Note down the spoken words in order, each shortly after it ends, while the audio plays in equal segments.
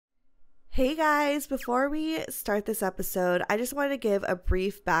Hey guys, before we start this episode, I just wanted to give a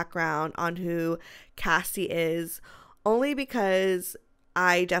brief background on who Kassy is, only because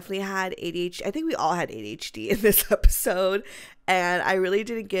I definitely had ADHD. I think we all had ADHD in this episode, and I really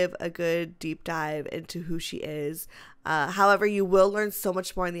didn't give a good deep dive into who she is. However, you will learn so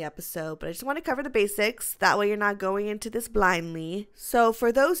much more in the episode, but I just want to cover the basics. That way you're not going into this blindly. So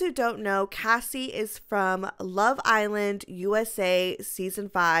for those who don't know, Kassy is from Love Island, USA, Season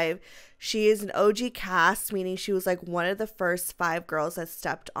 5. She is an OG cast, meaning she was like one of the first 5 girls that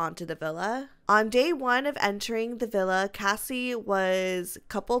stepped onto the villa. On day 1 of entering the villa, Kassy was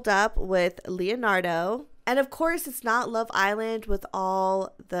coupled up with Leonardo. And of course, it's not Love Island with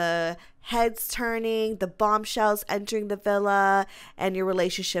all the heads turning, the bombshells entering the villa, and your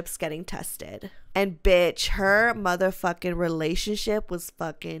relationships getting tested. And bitch, her motherfucking relationship was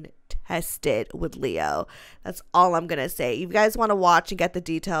fucking tested with Leo. That's all I'm gonna say. If you guys want to watch and get the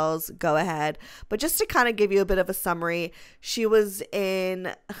details, go ahead. But just to kind of give you a bit of a summary, she was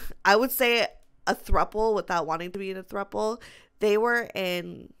in, I would say, a throuple without wanting to be in a throuple. They were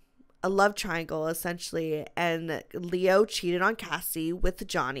in a love triangle essentially, and Leo cheated on Kassy with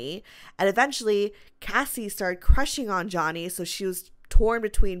Johnny, and eventually Kassy started crushing on Johnny, so she was torn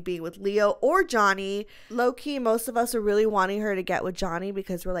between being with Leo or Johnny. Low-key, most of us are really wanting her to get with Johnny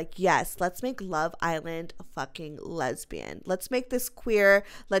because we're like, yes, let's make Love Island a fucking lesbian, let's make this queer,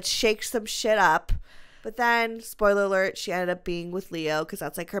 let's shake some shit up. But then, spoiler alert, she ended up being with Leo because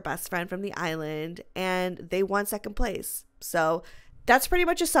that's like her best friend from the island, and they won second place. So that's pretty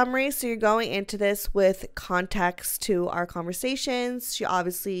much a summary. So you're going into this with context to our conversations. She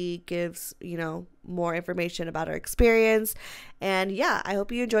obviously gives, more information about her experience. And yeah, I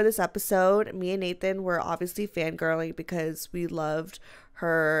hope you enjoy this episode. Me and Nathan were obviously fangirling because we loved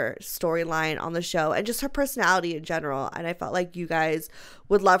her storyline on the show and just her personality in general. And I felt like you guys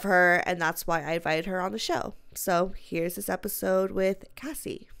would love her, and that's why I invited her on the show. So here's this episode with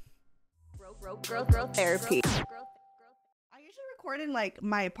Kassy. Girl therapy. In like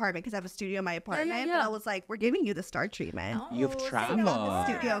my apartment because I have a studio in my apartment. Yeah. But I was like, we're giving you the star treatment. Oh, you've traveled. The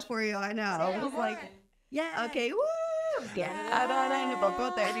studio for you. I know. I was like, yeah. Okay. Woo. Yeah.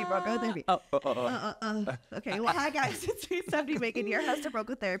 Broco therapy. Okay. Well, hi guys. It's me, Stefanie Maegan, your host of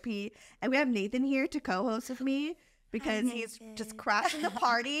Broco Therapy, and we have Nathan here to co-host with me because he's just crashing the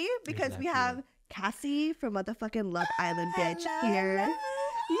party because we have Kassy from motherfucking Love Island, bitch, here. I'm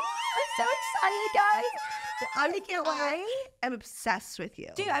so excited, guys. I can't lie. I'm obsessed with you,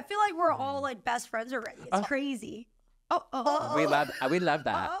 dude. I feel like we're all like best friends already. It's crazy. We love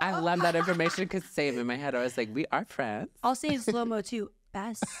that. I love that information because same in my head I was like, we are friends. I'll say in slow-mo too.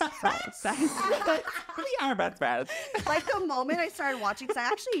 Best friends. We are best friends. Like the moment I started watching, because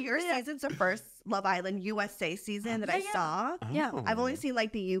actually your season's the first Love Island USA season that I saw. Yeah. I've only seen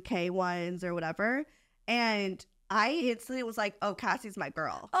like the UK ones or whatever, and I instantly was like, oh, Kassy's my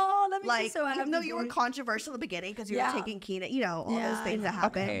girl. Oh, that makes me so happy. Even though you were controversial in the beginning because you were taking Keena, all those things that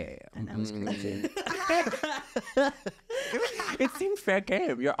happened. Okay. And that was crazy. It seems fair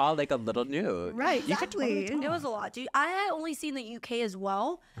game. You're all like a little new. Right, exactly. It was a lot, dude. I had only seen the UK as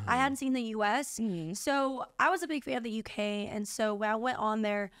well. I hadn't seen the US. So I was a big fan of the UK. And so when I went on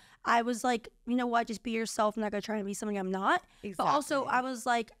there, I was like, you know what? Just be yourself. I'm not going to try to be something I'm not. Exactly. But also I was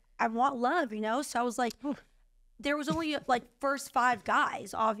like, I want love, So I was like, there was only like first 5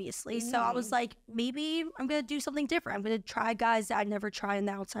 guys, obviously. So I was like, maybe I'm going to do something different. I'm going to try guys that I'd never tried in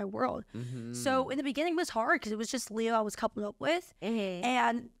the outside world. So in the beginning it was hard because it was just Leo I was coupled up with.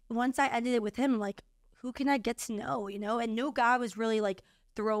 And once I ended it with him, like, who can I get to know, And no guy was really like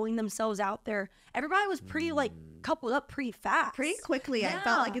throwing themselves out there. Everybody was pretty like coupled up pretty fast. Pretty quickly, I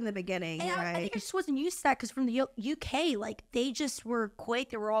felt like in the beginning, and right? I think I just wasn't used to that because from the UK, like they just were quick.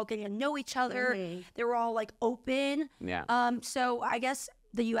 They were all getting to know each other. They were all like open. Yeah. So I guess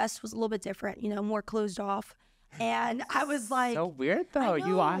the US was a little bit different, more closed off. And I was like, so weird though.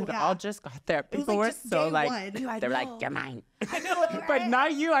 You all just got there. People were so like, they were like, you're mine. But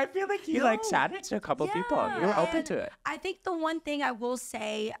not you. I feel like you like chatted to a couple people. You were open to it. I think the one thing I will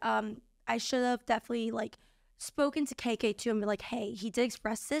say, I should have definitely like spoken to KK too and be like, hey, he did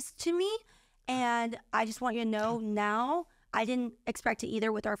express this to me, and I just want you to know now. I didn't expect it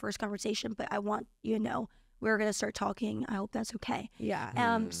either with our first conversation, but I want you to know we're gonna start talking. I hope that's okay.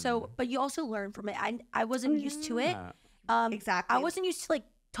 Yeah. So, but you also learn from it. I wasn't used to it. Exactly. I wasn't used to like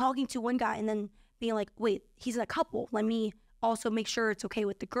talking to one guy and then being like, wait, he's in a couple. Let me also make sure it's okay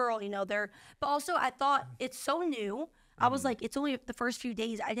with the girl. But also I thought it's so new. I was like, it's only the first few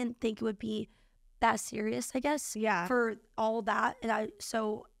days. I didn't think it would be that serious, I guess. Yeah. For all that. And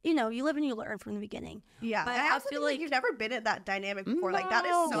so, you know, you live and you learn from the beginning. Yeah. But I feel like you've never been in that dynamic before. Like, that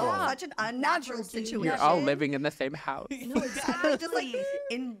is such an unnatural situation. You're all living in the same house. No, exactly. Just like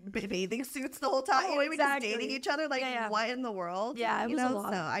in bathing suits the whole time. We're just dating each other. Like, what in the world? Yeah, it was a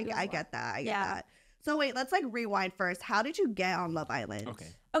lot. So I get that. I get that. So wait, let's like rewind first. How did you get on Love Island?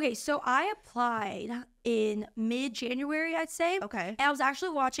 Okay, so I applied in mid-January, I'd say. Okay. And I was actually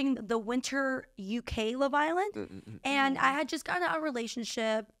watching the winter UK Love Island. And I had just gotten out of a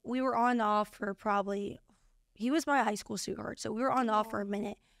relationship. We were on and off for he was my high school sweetheart. So we were on and off for a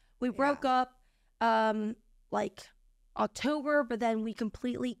minute. We broke up like October, but then we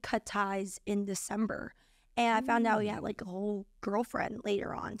completely cut ties in December. And I found out he had like a whole girlfriend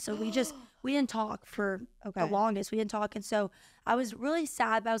later on. So we didn't talk for the longest. We didn't talk. And so I was really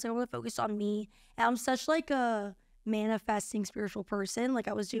sad, but I was like, I want to focus on me. And I'm such like a manifesting spiritual person. Like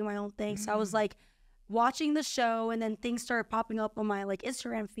I was doing my own thing. So I was like watching the show, and then things started popping up on my like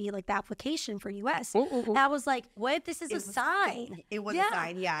Instagram feed, like the application for US. And I was like, what if this is a sign? It was a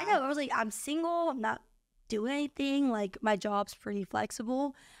sign, yeah. I know. I was like, I'm single. I'm not doing anything. Like my job's pretty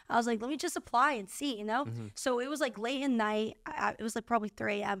flexible. I was like, let me just apply and see, you know? So it was like late in night. It was like probably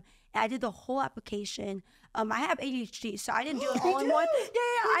 3 a.m. And I did the whole application. I have ADHD, so I didn't do it all in one. Yeah,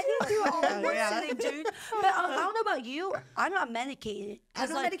 I didn't do it all in one sitting, dude. But I don't know about you. I'm not medicated. I'm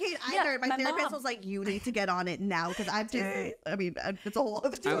not medicated either. My therapist was like, you need to get on it now, because I'm just, I mean, it's a whole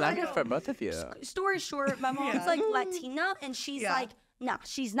other story. I like it for both of you. Story short, my mom's like Latina, and she's like, no,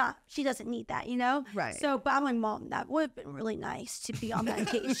 she's not. She doesn't need that, you know? Right. So, but I'm like, Mom, that would have been really nice to be on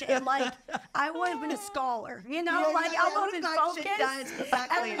medication. Like, I would have been a scholar, you know? I would have been focused.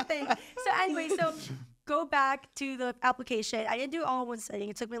 Exactly. Everything. So anyway, go back to the application. I didn't do it all in one sitting.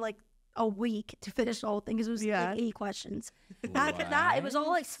 It took me like a week to finish the whole thing, because it was like 80 questions. After that, it was all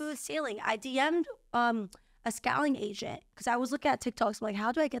like smooth sailing. I DM'd a scouting agent, because I was looking at TikToks. I'm like,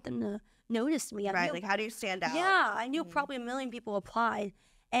 how do I get them to noticed me? Like how do you stand out? Yeah, I knew probably 1 million people applied,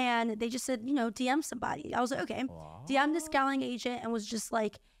 and they just said, you know, DM somebody. I was like, okay. DM the scouting agent and was just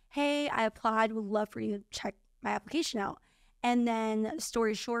like, hey, I applied, would love for you to check my application out. And then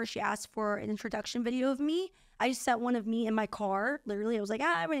story short, she asked for an introduction video of me. I just sent one of me in my car. Literally, I was like,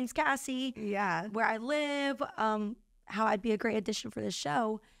 hi, my name's Kassy. Yeah. Where I live, how I'd be a great addition for the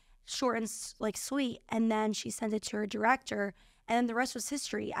show. Short and like sweet. And then she sent it to her director. And the rest was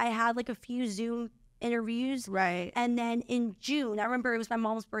history. I had like a few Zoom interviews. Right. And then in June, I remember it was my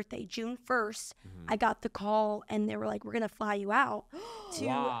mom's birthday, June 1st, I got the call, and they were like, we're going to fly you out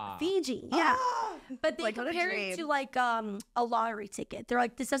to Fiji. Yeah. But they compared it to like a lottery ticket. They're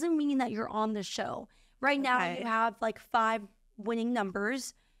like, this doesn't mean that you're on the show. Right now you have like 5 winning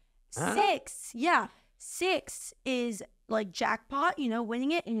numbers. 6. Yeah. 6 is like jackpot, you know,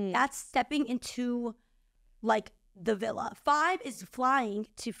 winning it. That's stepping into like the villa. 5 is flying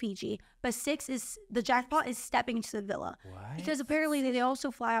to Fiji, but 6 is the jackpot is stepping into the villa. What? Because apparently they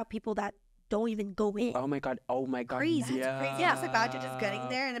also fly out people that don't even go in. Oh my god. Crazy. Yeah. Crazy. Yeah. Just imagine just getting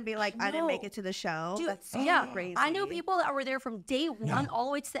there and then be like, I didn't make it to the show. Dude, that's so crazy. I know people that were there from day one all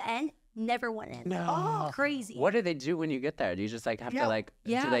the way to the end, never went in. Crazy. What do they do when you get there? Do you just like have to like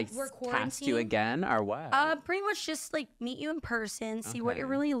do they cast you again or what? Pretty much just like meet you in person, see what you're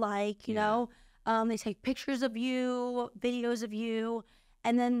really like, you know. They take pictures of you, videos of you,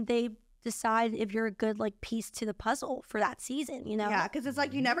 and then they decide if you're a good like piece to the puzzle for that season, you know? Yeah, because it's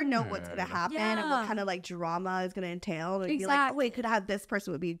like you never know what's gonna happen and what kind of like drama is gonna entail. Like, you're like, oh, wait, could have this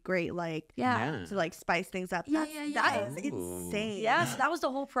person would be great, like to like spice things up. That is insane. Yeah, so that was the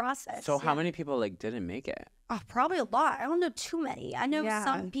whole process. So how many people like didn't make it? Probably a lot. I don't know too many. I know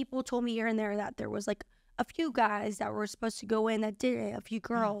some people told me here and there that there was like a few guys that were supposed to go in that didn't, a few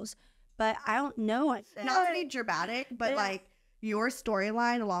girls. But I don't know. Not to be dramatic, but like your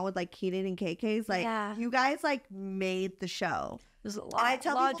storyline along with like Keenan and KK's, like you guys like made the show. There's a lot. And I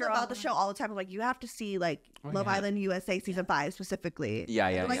tell people about the show all the time. I'm like, you have to see like Love Island USA season 5 specifically.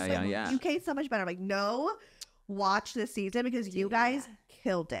 Yeah. UK is so much better. I'm like, no, watch this season because you guys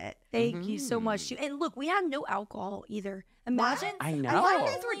killed it. Thank you so much. And look, we had no alcohol either. Imagine. I know. I thought you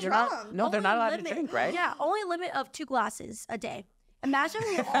guys were drunk. They're not allowed to drink, right? Yeah, only limit of 2 glasses a day. Imagine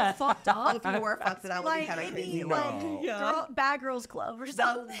we all fucked up. If you were fucked, that would be kind of crazy. Bad girls club or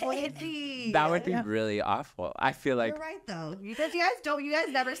something. That would be really awful. I feel like you're right though. You guys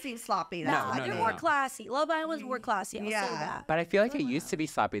never seem sloppy. You're more classy. Love Island's more classy. I'll say that. But I feel like it used to be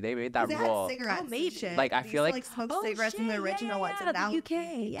sloppy. They made that rule. Maybe. Like I feel like smoke cigarettes in the original ones. And now the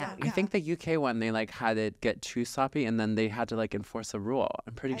UK. I think the UK one they like had it get too sloppy and then they had to like enforce a rule.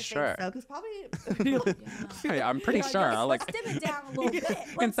 I'm pretty sure. So because probably I'm pretty sure. I'll like dim it down little bit.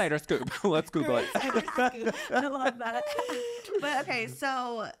 Insider scoop. Let's Google it. I love that. But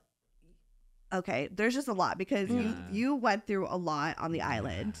okay, there's just a lot because you went through a lot on the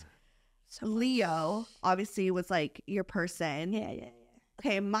island. So Leo obviously was like your person. Yeah.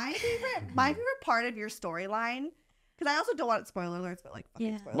 Okay, my favorite part of your storyline, because I also don't want spoiler alerts, but like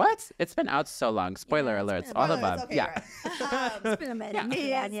fucking spoiler What? It's been out so long. Spoiler alerts, all above. Okay, yeah. Right. It's been a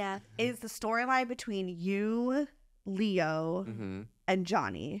minute. Yeah. Is the storyline between you, Leo, and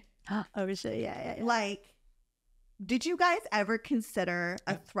Johnny? Oh shit, yeah. Like, did you guys ever consider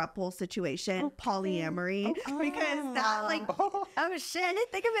a throuple situation, polyamory? Because that, like, oh shit, I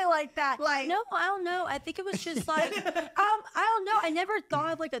didn't think of it like that. Like, no, I don't know. I think it was just like, I don't know. I never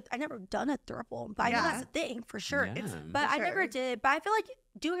thought of like I never done a throuple, but I know that's a thing for sure. Yeah. But I never did. But I feel like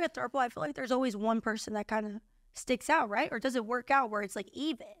doing a throuple, I feel like there's always one person that kind of sticks out, right? Or does it work out where it's like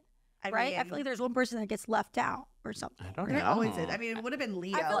even? Right? I feel like there's one person that gets left out or something. I don't know. It always is. I mean, it would have been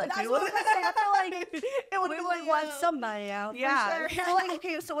Leo. I feel like that's what I feel like it would have left somebody out. Yeah. For sure. So like,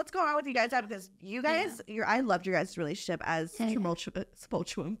 okay, so what's going on with you guys now? Because you guys, I loved your guys' relationship as tumultuous.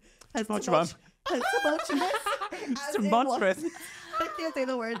 I can't say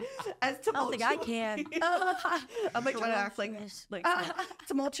the word. As tumultuous. I don't think I can. I'm like trying to act like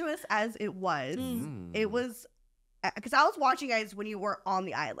tumultuous as it was. It was. Because I was watching you guys when you were on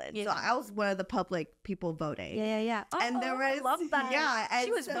the island. So I was one of the public people voting. Yeah. And there was, I love that. Yeah. And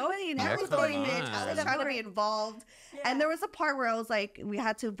she was voting. I was voting. I was trying to be involved. Yeah. And there was a part where I was like, we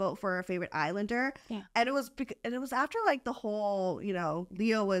had to vote for our favorite islander. Yeah. And it was after like the whole,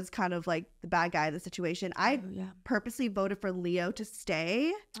 Leo was kind of like the bad guy of the situation. I purposely voted for Leo to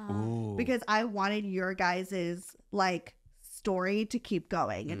stay because I wanted your guys's like story to keep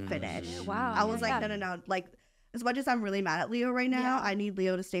going and finish. Wow. I was like, no. Like, as much as I'm really mad at Leo right now, I need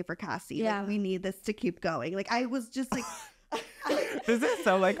Leo to stay for Kassy. Yeah. Like, we need this to keep going. Like, I was just like... This is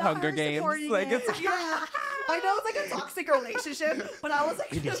so like Hunger Games. Like, it's... I know it's like a toxic relationship, but I was like...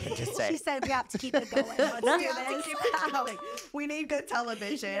 She said we have to keep it going. We need good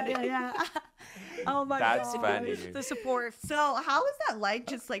television. Yeah. Oh my God. That's funny. The support. So how is that like,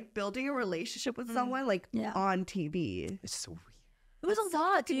 just like building a relationship with someone like on TV? It's so weird. It was a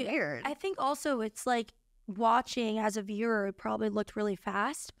lot, dude. Weird. I think also it's like watching as a viewer, it probably looked really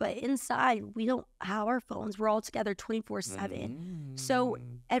fast, but inside we don't have our phones. We're all together 24/7. So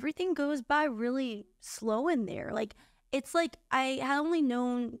everything goes by really slow in there. Like, it's like I had only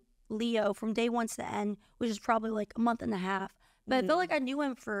known Leo from day one to the end, which is probably like a month and a half. But I felt like I knew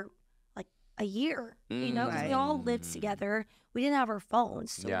him for like a year, because we all lived together. We didn't have our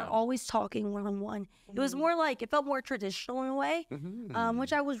phones, so we're always talking one-on-one. It was more like, it felt more traditional in a way,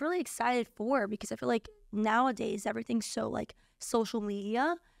 which I was really excited for, because I feel like nowadays everything's so like social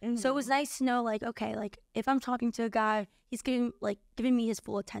media. So it was nice to know, like, okay, like if I'm talking to a guy, he's giving me his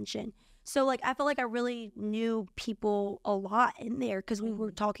full attention. So like I felt like I really knew people a lot in there because we were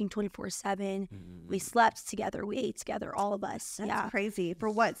talking 24/7. We slept together, we ate together, all of us. That's crazy.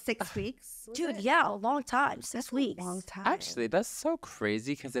 For what, 6 weeks? Dude, a long time. 6 weeks. Long time. Actually, that's so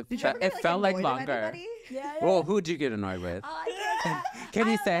crazy because it felt like like longer. Yeah. Well, who'd you get annoyed with? Can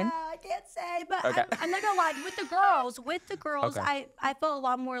you say? I can't say, but Okay. I'm not gonna lie. With the girls, okay. I felt a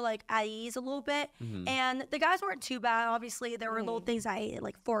lot more like at ease a little bit, and the guys weren't too bad. Obviously, there were little things I hated,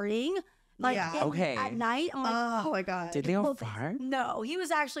 like farting. Like at night, I'm like, oh my God. Did Leo fart? No, he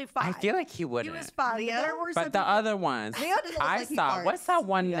was actually fine. I feel like he wouldn't. He was fine. But the other ones, I saw. What's that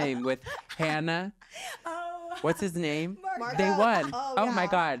one name with Hannah? What's his name? Mark. They won. Oh my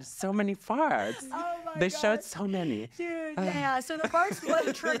God, so many farts. They showed so many. Dude, so the farts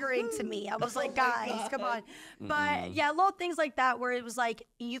was triggering to me. I was like, guys, come on. But little things like that where it was like,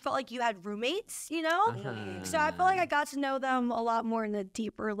 you felt like you had roommates, So I felt like I got to know them a lot more in a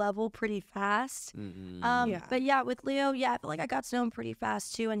deeper level pretty fast. But with Leo, I felt like I got to know him pretty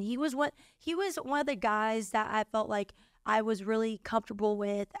fast too. And he was one of the guys that I felt like I was really comfortable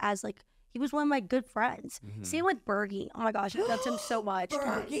with as like, he was one of my good friends. Same with Bergie. Oh my gosh, I loved him so much.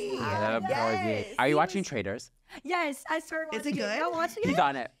 Bergie. I love Bergie. Are you watching Traders? Yes, I started watching it. Is it good? I'm watching it. He's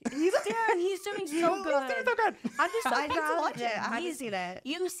on it. He's doing so good. He's doing so good. I'm just so I need to proud watch of it. him. I haven't seen it.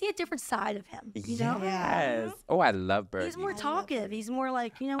 You see a different side of him. You know? Yes. Oh, I love Bergie. He's more talkative. He's more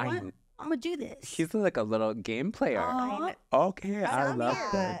like, you know what? I'm gonna do this. He's like a little game player. Okay, I love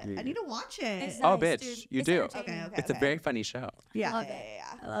Bergie. I need to watch it. It's Oh, nice, bitch, dude. you It's do. entertaining. It's a very funny show. Yeah.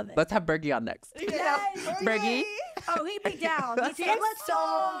 I love it. Let's have Bergie on next. Bergie. Oh, he'd be down. He's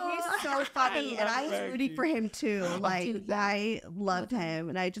so funny, and I was rooting for him too. Like, I loved him,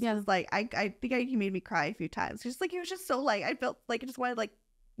 and I just was like, I think he made me cry a few times. Just like, he was just so like, I felt like I just wanted like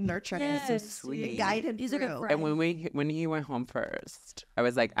nurture him. So sweet. Guide him These are good through. friends. And when he went home first, I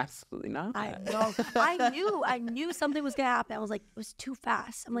was like, absolutely not. I know. I knew something was gonna happen. I was like, it was too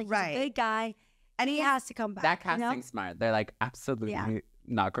fast. I'm like, he's a big guy, and he has to come back. That casting's smart. They're like, absolutely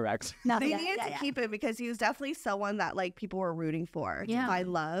not correct. They needed to keep him because he was definitely someone that like people were rooting for to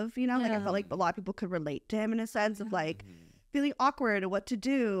find love. You know, like I felt like a lot of people could relate to him in a sense of like feeling awkward and what to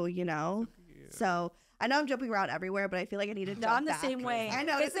do. You know, so. I know I'm jumping around everywhere, but I feel like I need to jump I'm the back. same way. I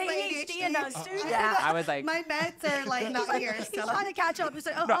know. It's ADHD in us, too. I was like... My meds are like not here. He's trying to catch up. He's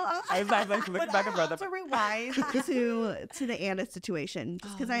like, I was like looking back and forth. To rewind to the Anna situation,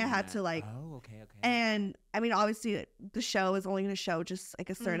 just because I had to like... Oh, okay. And, I mean, obviously, the show is only going to show just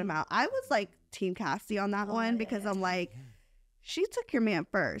like a certain amount. I was like Team Kassy on that one because I'm like, she took your man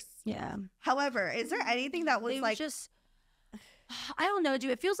first. Yeah. However, is there anything that was like... just... I don't know,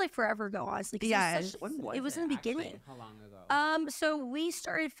 dude. It feels like forever ago, honestly. Yeah, it was in the beginning. How long ago? So we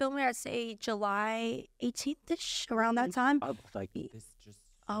started filming, I'd say July 18th-ish, around that time. Oh, like this just.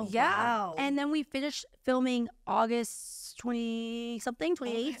 Oh wow! And then we finished filming August 20-something,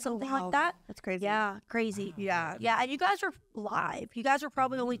 28th, something like that. That's crazy. Yeah, crazy. Yeah. Yeah, and you guys were live. You guys were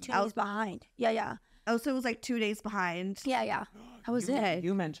probably only 2 days behind. Yeah. Oh, so it was like 2 days behind. Yeah. That was it.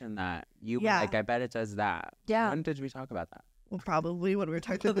 You mentioned that. Like, I bet it does that. Yeah. When did we talk about that? Well, probably when we were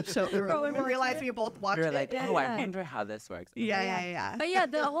talking about the show. We realized we both watched We were it. like, I wonder how this works. Yeah. But yeah,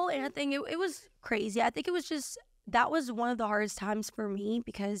 the whole Anna thing, it was crazy. I think it was just, that was one of the hardest times for me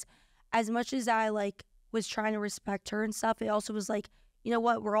because as much as I like was trying to respect her and stuff, it also was like, you know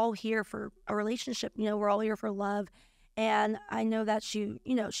what, we're all here for a relationship. You know, we're all here for love. And I know that she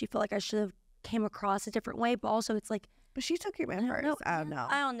felt like I should have came across a different way, but also it's like, but she took your man first. I don't know.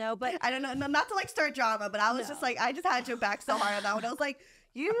 I don't know, but I don't know. No, not to like start drama, but I was just like, I just had to back so hard on that one. I was like,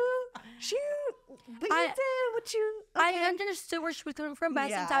 but you did what you. Okay. I understood where she was coming from, but at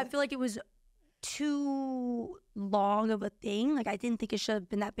the same time, I feel like it was too long of a thing. Like I didn't think it should have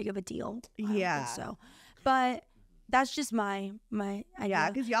been that big of a deal. So, but that's just my idea.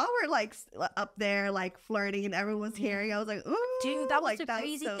 Yeah, because y'all were like up there like flirting and everyone was hearing. I was like, ooh, dude, that was the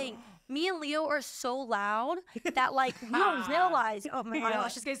crazy thing. Me and Leo are so loud that like we don't realize. Oh my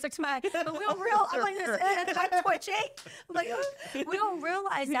gosh, she's getting stuck to my eye. But we don't realize. I'm like this, and I'm twitching. I'm like, we don't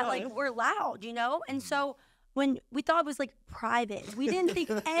realize that like we're loud, you know. And so when we thought it was like private, we didn't think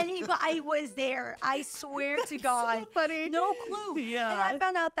anybody was there. I swear to God, so funny. No clue. Yeah. And I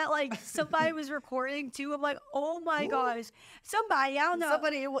found out that like somebody was recording too. I'm like, oh my gosh, somebody, I don't know.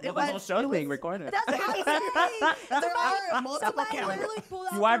 Somebody, the whole show's being recorded. That's what I'm saying. There are multiple cameras. Literally pulled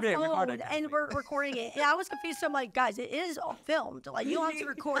out You are their being phone recorded. and we're recording it. And I was confused. So I'm like, guys, it is all filmed. Like you don't have to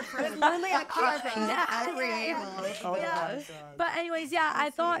record for it. Literally, I can't. But anyways, yeah, I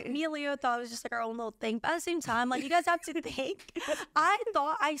thought me and Leo thought it was just like our own little thing. But at the same time, like you guys have to think.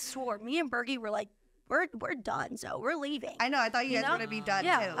 I swore, me and Bergie were like, we're done, so we're leaving. I know. I thought you guys were gonna be done too.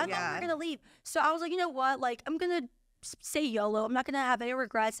 I thought we were gonna leave. So I was like, you know what? Like I'm gonna say YOLO. I'm not gonna have any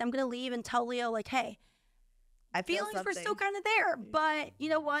regrets. I'm gonna leave and tell Leo like, hey, feelings were still kind of there, but you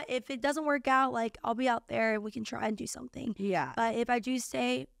know what? If it doesn't work out, like I'll be out there and we can try and do something. Yeah. But if I do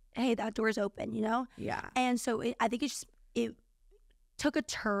say, hey, that door's open, you know? Yeah. And so I think it took a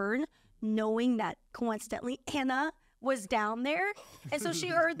turn knowing that coincidentally Anna was down there, and so she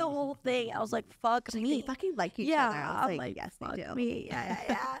heard the whole thing. I was like, "Fuck me!" They fucking like each other. I was like, "Yes, they do." Me.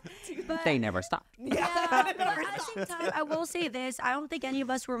 Yeah. But, They never stopped. yeah, but at the same time, I will say this: I don't think any of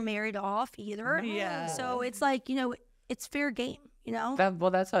us were married off either. Yeah. So it's like it's fair game. You know.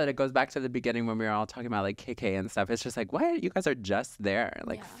 That's how it goes back to the beginning when we were all talking about like KK and stuff. It's just like, why you guys are just there,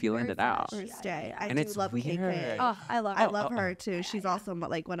 like feeling it out. First day. I And do it's love weird. KK. Oh, I love. I love her too. She's also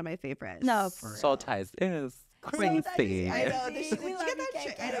like one of my favorites. No, for real. Soul Ties is crazy. I know. Did you get that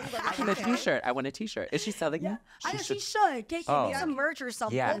shit? I know you love I want a t-shirt. I want a t-shirt. Is she selling it? I know she should. Get some merch or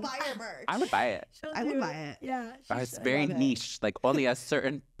something. Yeah. We'll buy her merch. I would buy it. I would buy it. Yeah. But it's very niche. Like only a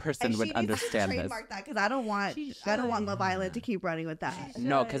certain person would understand this. Trademark that because I don't want Love Island to keep running with that.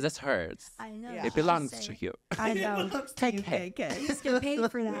 No, because it's hers. I know. It belongs to you. I know. Take it. Just get paid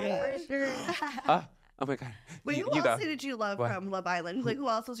for that. For sure. Oh my God. Wait, who else did you love from Love Island? Like, who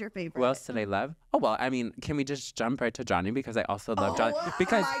else was your favorite? Who else did I love? Oh, well, I mean, can we just jump right to Johnny? Because I also love Johnny.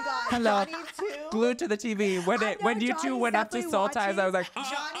 Because, my God, hello, Johnny too? glued to the TV. When you two went up to Soul Ties, I was like,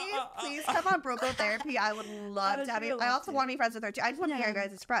 Johnny, please come on Broco Therapy. I would love to have you. I also want to be friends with her too. I just want to be your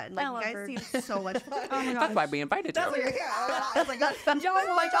guys' friend. Like, you guys seem so much fun. Oh my that's why we invited you. I was like, Johnny,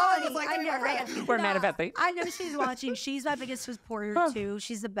 I know, right? We're manifesting. I know she's watching. She's my biggest supporter too.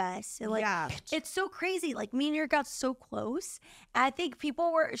 She's the best. And like, it's so crazy. Like me and her got so close. And I think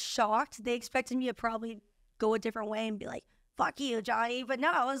people were shocked. They expected me to probably go a different way and be like, fuck you, Johnny. But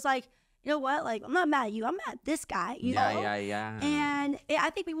no, I was like, you know what? Like, I'm not mad at you. I'm mad at this guy. You know? Yeah. And I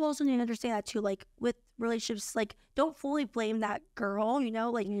think people also need to understand that too. Like with relationships, like don't fully blame that girl, you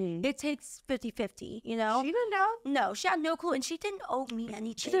know? Like it takes 50-50, you know? She didn't know? No, she had no clue. And she didn't owe me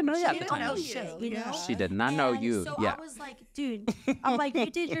anything. She didn't know you at the didn't time. know shit, you know? She did not know you. So yeah. I was like, dude, I'm like,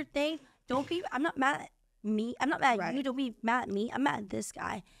 you did your thing. Don't be, I'm not mad at me. I'm not mad at you. Don't be mad at me. I'm mad at this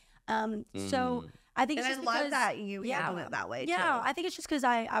guy. So I think it's just I love that you handle it that way, too. I think it's just because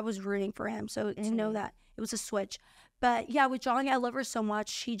I was rooting for him. So to know that it was a switch. But yeah, with Johnny, I love her so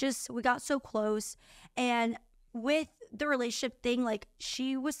much. We got so close. And with the relationship thing, like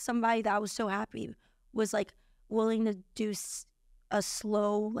she was somebody that I was so happy was like willing to do a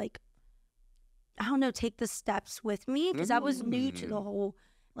slow, like, I don't know, take the steps with me. Because I was new to the whole,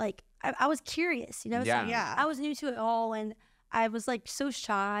 like, I was curious, you know? Yeah. So I was new to it all. And I was like so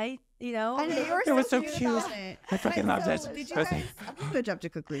shy, you know? I know, you were it was so cute. It. I fucking loved it. Did you guys, I'm going to jump to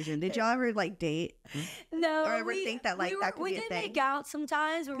conclusion. Did y'all ever like date? No. Or ever think that like that could be a thing? We did make out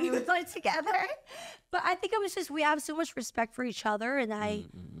sometimes when we were like together. But I think it was just, we have so much respect for each other. And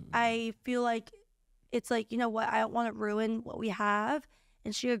I feel like it's like, you know what? I don't want to ruin what we have.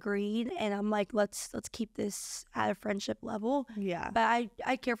 And she agreed, and I'm like, let's keep this at a friendship level. Yeah. But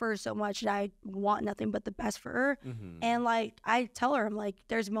I care for her so much, and I want nothing but the best for her. And like I tell her, I'm like,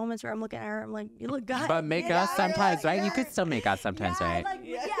 there's moments where I'm looking at her, I'm like, you look good. But make out sometimes, right? You could still make out sometimes, right? Like,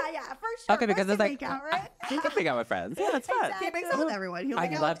 yeah, for sure. Okay, because it's like, out, right? you can make out with friends. Yeah, that's fun. He makes out with everyone. He'll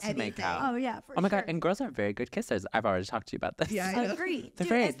make I out love with to make anything. out. Oh yeah, for Oh my sure. God, and girls are very good kissers. I've already talked to you about this. Yeah, I know. Agreed.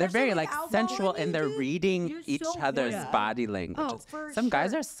 They're very like alcohol sensual in and you, they're dude. reading You're each so other's good. body languages. Oh, for Some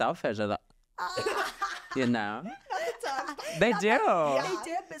guys sure. are selfish, you know. They do. They dip.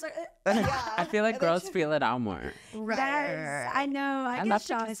 It's like, I feel like girls feel it out more. That's, I know. I love get to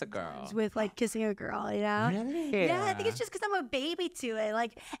shy kiss a girl. sometimes with like kissing a girl, you know? Really? Yeah, I think it's just because I'm a baby to it.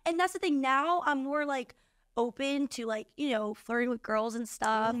 Like, and that's the thing. Now I'm more like open to like, you know, flirting with girls and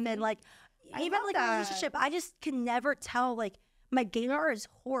stuff, and like even love like that. a relationship. I just can never tell. Like my gaydar is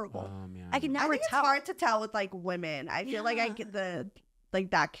horrible. I can I never think it's tell. hard to tell with like women. I feel like I get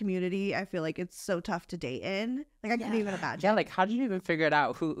that community. I feel like it's so tough to date in. Like I couldn't even imagine. Yeah, like how did you even figure it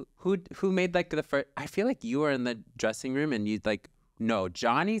out? Who made like the first? I feel like you were in the dressing room and you like no.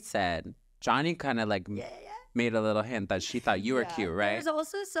 Johnny kind of like made a little hint that she thought you were cute, right? There's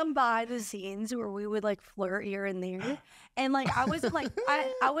also some behind the scenes where we would like flirt here and there, and like I wasn't like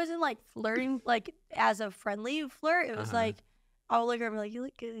I wasn't like flirting like as a friendly flirt. It was like I'll look at her and be like, "You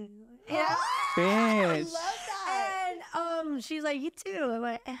look good." Yeah. Bitch. And she's like, "You too." I'm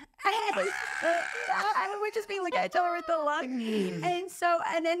like, I would just be like, I tell her with the look,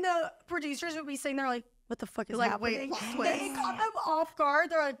 and then the producers would be sitting there like, what the fuck is like, happening? wait, They caught them off guard.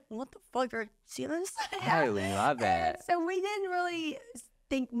 They're like, what the fuck? They're like, see this? I love And it. so we didn't really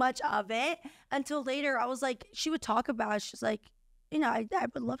think much of it until later. I was like, she would talk about it. She's like, you know, I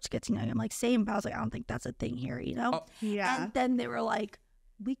would love to get to know you. I'm like, same. But I was like, I don't think that's a thing here, you know? Yeah. And then they were like,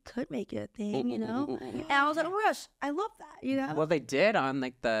 we could make it a thing, you know? And I was like, oh my gosh, I love that, you know? Well, they did on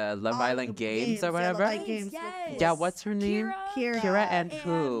like the Love Island games or whatever. Yeah, what's her name? Kira and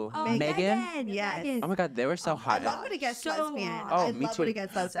who? Megan? Yes. Oh my God, they were so hot. I love when it gets lesbian. Oh, I me love too. when it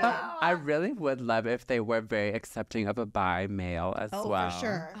gets lesbian. But I really would love if they were very accepting of a bi male as well. For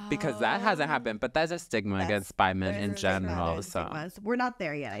sure. Because that hasn't happened, but there's a stigma against bi men in general. So we're not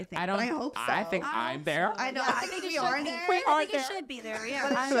there yet, I think. I don't. But I hope so. I think I'm there. I know. I think we are there. I think it should be there, yeah.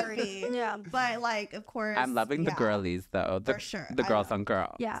 But I it should agree. be. Yeah. But like, of course. I'm loving the girlies though. The, For sure. The I girls know. on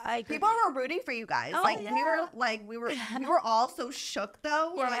girls. Yeah, I agree. People were rooting for you guys. Oh, like yeah. we were all so shook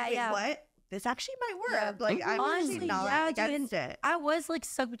though. We're like, wait, yeah. what? This actually might work. Yeah. Like I'm Honestly, actually not yeah, against dude, it. I was like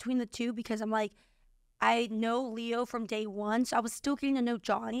stuck between the two because I'm like, I know Leo from day one, so I was still getting to know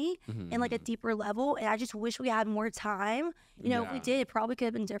Johnny in like a deeper level, and I just wish we had more time. You know, if we did, it probably could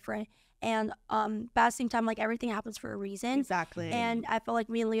have been different. And but at the same time, like everything happens for a reason. Exactly. And I felt like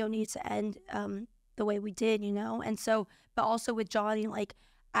me and Leo need to end the way we did, you know. And so, but also with Johnny, like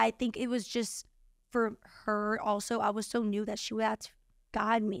I think it was just for her. Also, I was so new that she would have to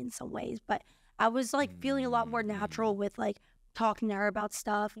guide me in some ways, but I was like feeling a lot more natural with like talking to her about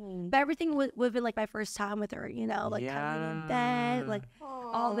stuff. But everything would have been like my first time with her, you know, like coming in bed, like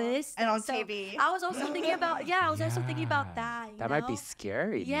all this. And on so TV. I was also thinking about, also thinking about that. You That know? might be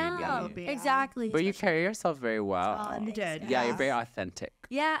scary. Yeah, maybe. exactly. But you carry yourself very well. You did. Yeah, you're very authentic.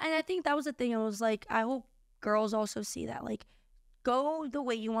 Yeah, and I think that was the thing. I was like, I hope girls also see that. Like, go the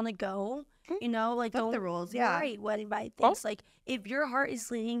way you want to go. You know, like Fuck don't the rules, yeah. worry what anybody thinks. Like, if your heart is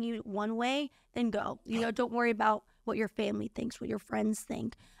leading you one way, then go. You know, don't worry about what your family thinks, what your friends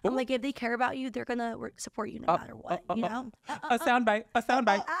think. I'm like, if they care about you, they're gonna support you no matter what. You know. A soundbite.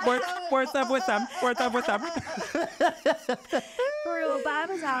 Words up. For real, but I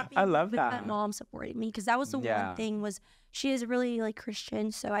was happy. I love with that. my mom supporting me because that was the one thing was she is really like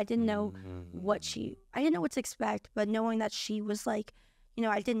Christian, so I didn't know I didn't know what to expect, but knowing that she was like, you know,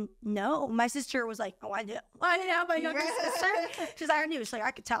 I didn't know. My sister was like, oh, I didn't know my younger sister. She's like, I knew. She's like,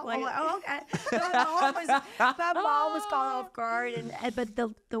 I could tell. I'm like, oh, okay. My mom was caught off guard, but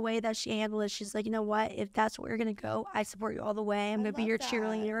the way that she handled it, she's like, you know what? If that's where you're gonna go, I support you all the way. I'm gonna be your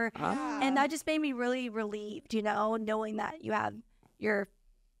cheerleader, and that just made me really relieved, you know, knowing that you have your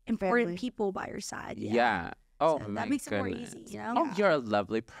important people by your side. Yeah. Oh, so my that makes goodness. it more easy, you know? Oh, you're a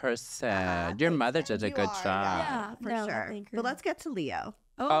lovely person. Your mother did a good job. Yeah, for no, sure. thank her. But let's get to Leo.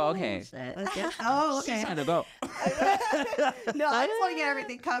 Oh, okay. Shit. She's trying to go. No, I just want to get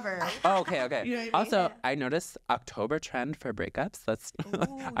everything covered. Oh, okay. You know what I mean? Also, I noticed October trend for breakups.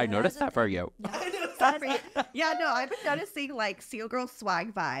 I noticed that for you. Yeah, no, I've been noticing like Seal Girl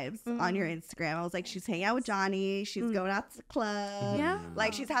swag vibes on your Instagram. I was like, she's hanging out with Johnny. She's going out to the club. Yeah.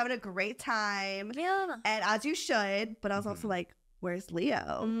 Like, she's having a great time. Yeah. And as you should, but I was also like, where's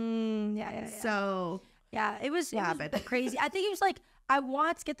Leo? Yeah. So, yeah, it was but crazy. I think it was like, I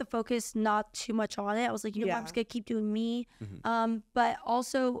want to get the focus not too much on it. I was like, you know what, I'm just going to keep doing me. But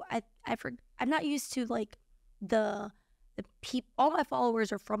also, I'm not used to like the people. All my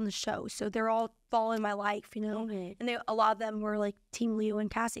followers are from the show. So they're all following my life, you know. And a lot of them were like Team Leo and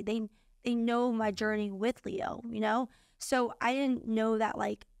Kassy. They know my journey with Leo, you know. So I didn't know that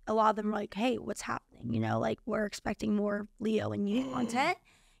like a lot of them were like, hey, what's happening? You know, like we're expecting more Leo and you content.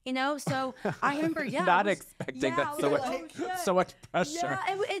 You know, so I remember, not expecting that so much pressure.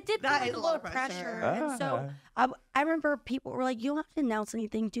 Yeah, it did put a little pressure. And so I remember people were like, you don't have to announce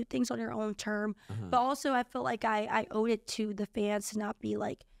anything, do things on your own term. But also I felt like I owed it to the fans to not be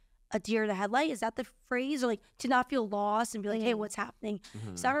like a deer in the headlight. Is that the phrase? Or like to not feel lost and be like, hey, what's happening?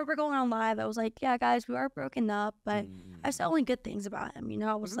 So I remember going on live. I was like, yeah, guys, we are broken up, but I said only good things about him. You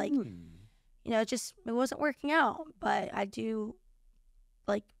know, I was like, you know, it wasn't working out, but I do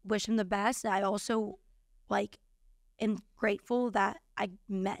like wish him the best. And I also like am grateful that I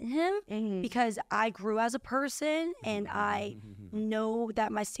met him because I grew as a person and I know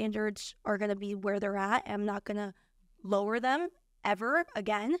that my standards are going to be where they're at. I'm not going to lower them ever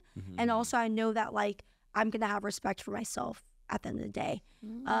again. And also I know that like I'm going to have respect for myself at the end of the day.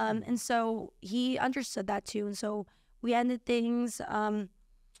 And so he understood that too. And so we ended things.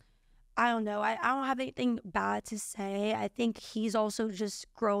 I don't know. I don't have anything bad to say. I think he's also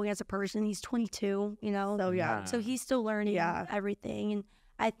just growing as a person. He's 22, you know? So, yeah. So he's still learning everything. And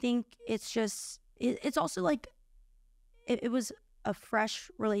I think it's just, it's also like, it was a fresh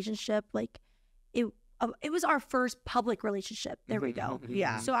relationship. Like, it was our first public relationship. There we go.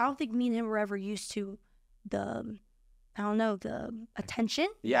 Yeah. So I don't think me and him were ever used to the attention.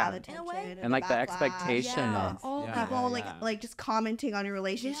 Yeah. The attention and like the backlash. expectation of all people like just commenting on your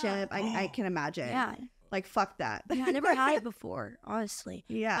relationship. I can imagine. Yeah. Like, fuck that. Yeah, I never had it before, honestly.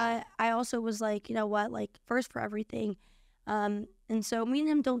 Yeah. I also was like, you know what, like first for everything. And so me and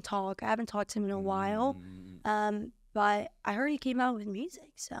him don't talk. I haven't talked to him in a while. But I heard he came out with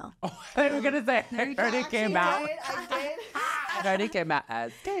music, so. Oh, I was gonna say, I heard he came out. I did. I heard he came out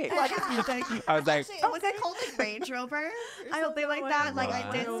as gay. I was like, was it called like Range Rover? I hope they like that. Like, I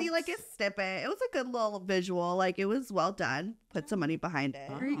did see like a snippet. It was a good little visual. Like, it was well done. Put some money behind it.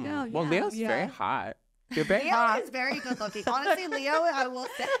 There you go. Well, Leo's very hot. You're very Leo hot. is very good looking. Honestly, Leo, I will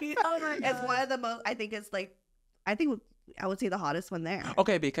say, is one of the most. I think I would say the hottest one there.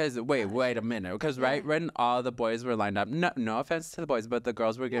 Okay, because wait a minute. Because right when all the boys were lined up, no offense to the boys, but the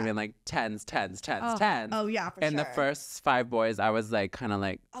girls were giving like tens. Oh yeah, for and sure. the first 5 boys, I was like kind of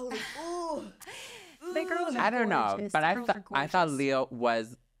like, The girls I don't know, gorgeous. but The girls are I thought gorgeous. Leo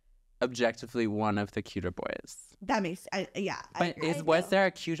was objectively one of the cuter boys. That makes But was there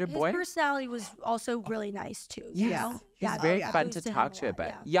a cuter His boy? personality was also really nice too. You Yes. know? He's Yeah, very I fun used to him talk a to lot,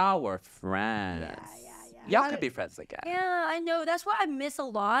 about. Y'all were friends. Y'all could be friends again. Yeah, I know. That's what I miss a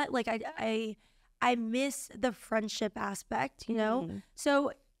lot. Like I miss the friendship aspect, you know?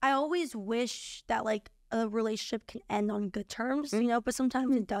 So I always wish that like a relationship can end on good terms, you know, but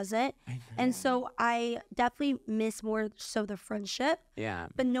sometimes it doesn't. And so I definitely miss more so the friendship. Yeah.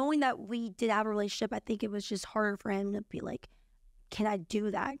 But knowing that we did have a relationship, I think it was just harder for him to be like, can I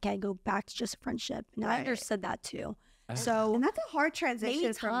do that? Can I go back to just a friendship? And I understood that too. So and that's a hard transition.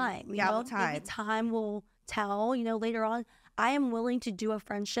 maybe time, from, you know, maybe time will tell, you know, later on. I am willing to do a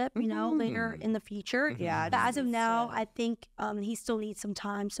friendship, you know, later in the future. Yeah. But as of now, I think he still needs some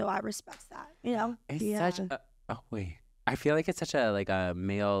time, so I respect that, you know. It's such Oh wait, I feel like it's such a like a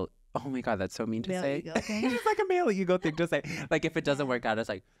male. Oh my god, that's so mean to Male say. ego. It's like a male ego thing to say. Like if it doesn't work out, it's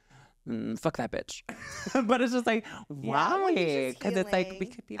like, fuck that bitch. But it's just like, why? Because it's like we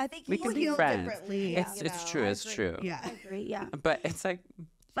could be, I think we people can be heal friends. differently, It's true. It's true. Yeah. I agree. Yeah. But it's like,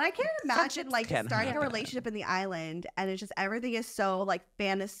 But I can't imagine like can starting a happen. relationship in the island and it's just everything is so like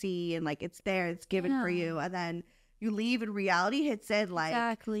fantasy and like it's there, it's given for Yeah. you, and then you leave and reality hits in, like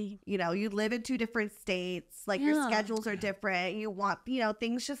Exactly. you know, you live in 2 different states, like your Yeah. schedules are different, you want, you know,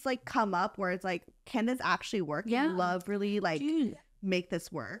 things just like come up where it's like, can this actually work? Yeah. Can love really like Dude, make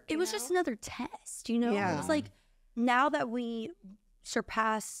this work? it was just another test, you know? Yeah. It's like now that we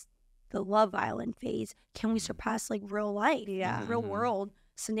surpass the Love Island phase, can we surpass like real life, Yeah. real Mhm. world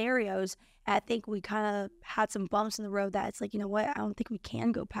scenarios? I think we kind of had some bumps in the road that it's like, you know what? I don't think we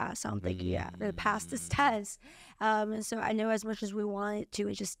can go past. I don't think we're gonna pass this test. And so I know as much as we wanted to,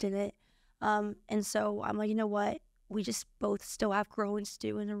 it just didn't. And so I'm like, you know what? We just both still have growing to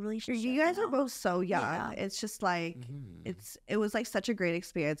do in a relationship. You guys are know? both so young. Yeah. It's just like it was like such a great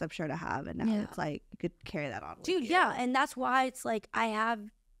experience, I'm sure, to have, and now Yeah. it's like you could carry that on with Dude, you. yeah. And that's why it's like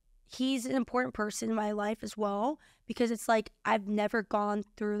he's an important person in my life as well, because it's like I've never gone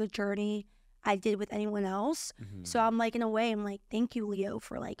through the journey I did with anyone else. So I'm like, in a way, I'm like, thank you, Leo,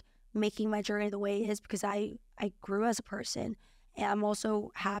 for like making my journey the way it is, because I grew as a person. And I'm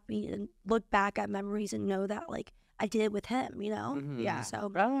also happy to look back at memories and know that like I did it with him, you know? Yeah.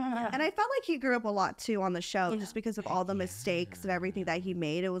 So And I felt like he grew up a lot too on the show, Yeah. just because of all the mistakes and everything that he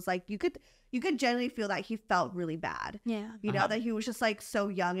made. It was like you could generally feel that he felt really bad. yeah. You know, that he was just like so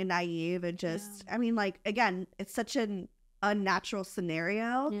young and naive and just, I mean, like, again, it's such an unnatural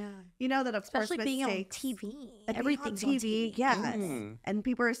scenario, Yeah. you know, that of Especially course being on mistakes, TV. and being on Everything's on TV. yes. Mhm. And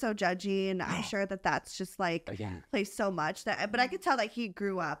people are so judgy, and I'm sure that that's just like Yeah. plays so much that, but I could tell that he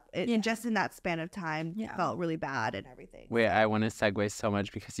grew up Yeah. just in that span of time, Yeah. felt really bad and everything. Wait, I want to segue so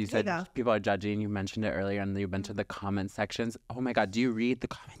much because you said go. people are judging. You mentioned it earlier, and you went to the comment sections. Oh my god, do you read the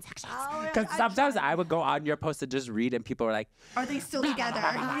comment sections? Oh, yeah, Because I sometimes I would go on your post to just read, and people were like, Are they still together?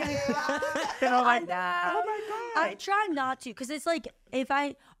 you know, like, Oh my I try not to, because it's like if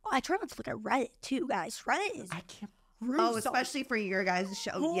I try not to look at Reddit too, guys. Reddit is I can't. Oh, especially for your guys'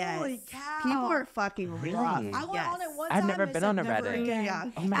 show. Holy yes. cow. People are fucking Really? rough. I went yes. on it one I've time never and been said on a never Reddit. again.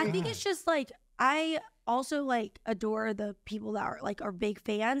 Yeah. Oh my I god. think it's just like I also like adore the people that are big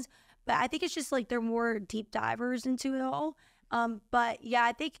fans, but I think it's just like they're more deep divers into it all. But yeah,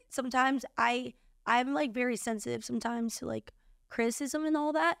 I think sometimes I'm like very sensitive sometimes to like criticism and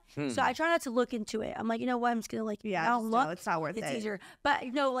all that. So I try not to look into it. I'm like, you know what? I'm just gonna like Yeah, I don't just look. no, it's not worth It's it. easier. But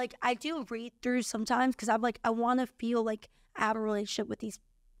you know, like I do read through sometimes because I'm like I want to feel like I have a relationship with these,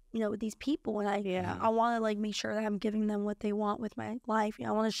 you know, with these people, and I want to like make sure that I'm giving them what they want with my life. You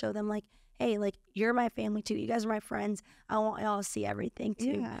know, I want to show them like, hey, like you're my family too. You guys are my friends. I want y'all to see everything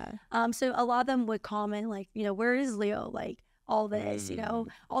too. Yeah. So a lot of them would comment like, you know, where is Leo? Like all this, you know.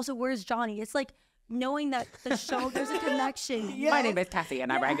 Also, where's Johnny? It's like knowing that the show there's a connection. My name is Kassy,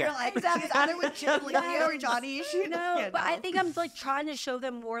 and I'm right You're here. like, is either with Julie or Johnny? You know, Yeah, but I no. think I'm like trying to show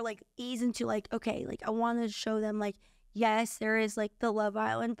them more like ease into like, okay, like I want to show them like, yes, there is like the Love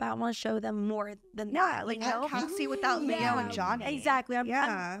Island, but I want to show them more than that. like you know? Cassie without Leo Yeah. and Johnny. Exactly.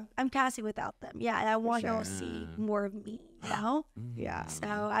 Yeah. I'm Cassie without them. Yeah, and I want y'all to sure. see more of me. You know. Yeah. So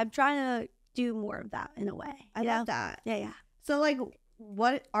I'm trying to do more of that in a way. I you love know? that. Yeah, yeah. So like,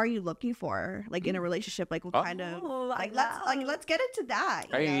 what are you looking for, like in a relationship? Like, what kind of Oh, like I know. let's get into that.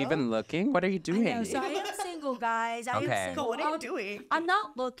 Are you know? even looking? What are you I doing? know, so I am single, guys. I Okay. am single. What are you doing? I'm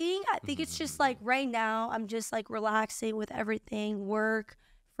not looking. I think it's just like right now, I'm just like relaxing with everything work,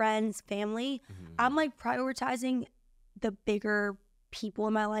 friends, family. I'm like prioritizing the bigger people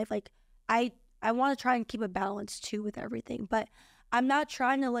in my life. Like, I want to try and keep a balance too with everything, but I'm not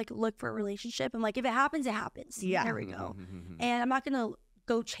trying to like look for a relationship. I'm like, if it happens, it happens. Yeah. There we go. And I'm not going to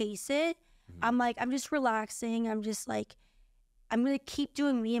go chase it. I'm like, I'm just relaxing. I'm just like, I'm going to keep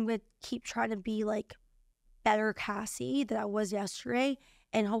doing me. I'm going to keep trying to be like better Kassy than I was yesterday.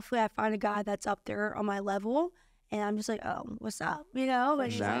 And hopefully I find a guy that's up there on my level. And I'm just like, oh, what's up? You know,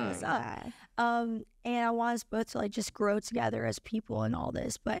 like, he's like, what's up? And I want us both to like just grow together as people and all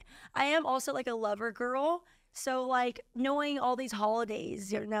this. But I am also like a lover girl. So like knowing all these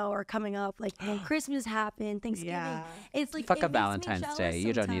holidays, you know, are coming up, like Christmas happened, Thanksgiving. Yeah. It's like Fuck it a makes me Valentine's jealous Day.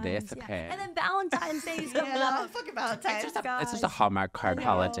 You don't need it. It's sometimes, okay. And then Valentine's Day is coming Yeah, up. fucking Valentine's. It's just a guys. Hallmark card I know.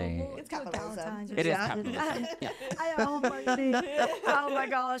 holiday. We'll It's do capitalism. Valentine's. It is Yeah. capitalism. Yeah. Oh my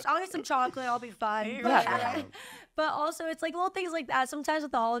gosh. I'll get some chocolate. I'll be fine. Yeah. But also, it's like little things like that. Sometimes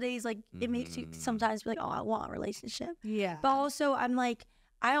with the holidays, like it makes you sometimes be like, oh, I want a relationship. Yeah. But also, I'm like,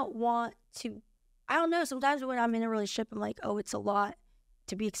 I don't want to I don't know. Sometimes when I'm in a relationship, I'm like, oh, it's a lot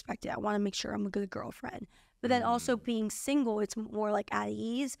to be expected. I want to make sure I'm a good girlfriend. But then also being single, it's more like at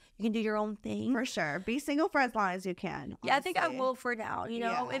ease. You can do your own thing. For sure. Be single for as long as you can. Honestly. Yeah, I think I will for now. You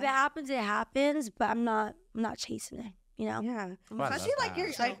know, if it happens, it happens. But I'm not chasing it. You know. Yeah. Oh, Especially like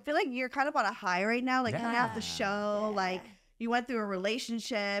I feel like you're kind of on a high right now. Like coming out the show, like you went through a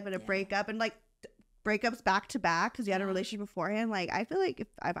relationship and a breakup, and like breakups back to back because you had a relationship beforehand. Like I feel like if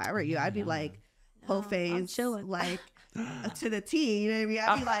I were you, I'd be like whole phase, like to the T. You know what I mean?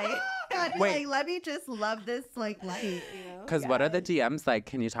 I'd be like. Wait. Like, let me just love this like life, you know? Because what are the DMs like?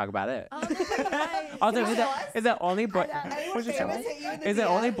 Can you talk about it? Oh, nice. Also, is it only boys? Is it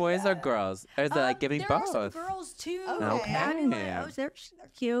only boys or girls? Or is it like giving both? Girls too. Okay. I mean, like, they're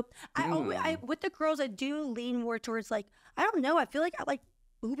cute. I with the girls, I do lean more towards like I don't know. I feel like I like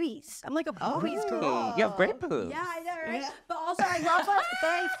boobies. I'm like a boobies girl. You have great boobs. Yeah, I know, right? But also I love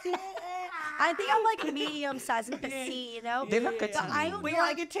I think I'm like medium size and petite, you know? They look good to me. We're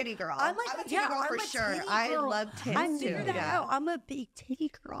like a titty girl. I'm a titty girl for sure. I love titties I figured that out. I'm a big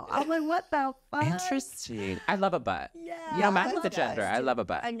titty girl. I'm like, what the fuck? Interesting. I love a butt. Yeah. No matter the gender, I love a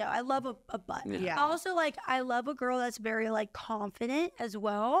butt. I know. I love a butt. Yeah. Also, like, I love a girl that's very, like, confident as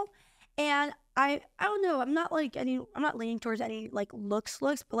well. And I don't know. I'm not leaning towards any, like, looks,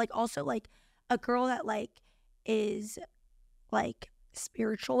 but, like, also, like, a girl that, like, is, like,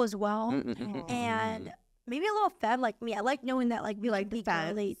 spiritual as well. And maybe a little femme like me. I like knowing that, like, we like the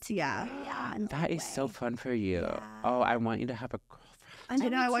relate. Yeah. That is so fun for you. Yeah. Oh, I want you to have a girlfriend. I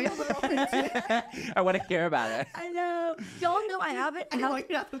know. I want you to have a girlfriend. I want to hear about it. I know. Y'all know I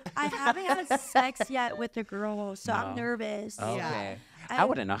haven't had sex yet with a girl, so I'm nervous. Okay. Yeah. I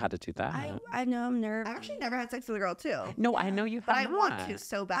wouldn't know how to do that. I know I'm nervous. I've actually never had sex with a girl too. No, I know you have. But I want to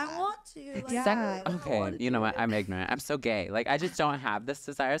so bad. I want to. Like, okay, you know what? I'm ignorant. I'm so gay. Like I just don't have this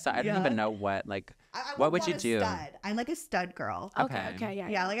desire, so I don't even know what like. What would you do? Stud. I'm like a stud girl. Okay.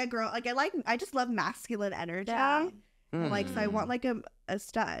 Yeah, like a girl. Like I just love masculine energy. Yeah. Like so, I want like a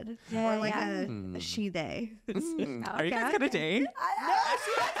stud or like a she they. Are you guys gonna date?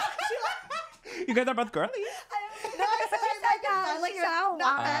 You guys are both girly.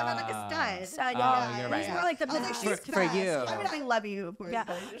 I like a stud. You're right. He's more like the for you. I mean, I love you. Yeah.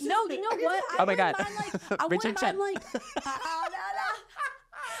 No, you know what? Oh my God. I wouldn't mind, like,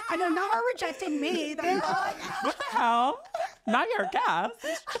 I know, not her rejecting me. What the hell? Not your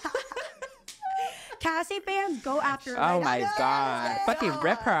guest. Kassy fans, go after her. Oh my God. Fucking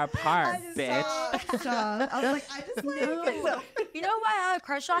rip her apart, bitch. I was like, I just like. You know what I had a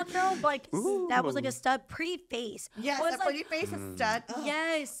crush on though? Like, that was like a stud, pretty face. Yes, a pretty face, a stud.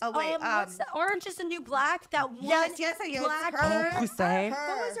 Yes. Oh, wait. What's the Orange is the New Black? That one. Yes, black her. Poussey.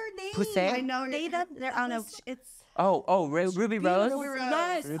 What was her name? Poussey? I know. I don't know. It's. Ruby Rose?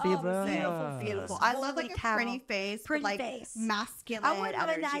 Yes. Ruby Rose. Beautiful. I love like a pretty face, pretty like face. masculine I wouldn't have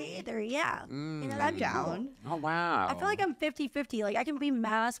energy. that either. Yeah. You know, I'm down. Oh wow. I feel like I'm 50-50. Like I can be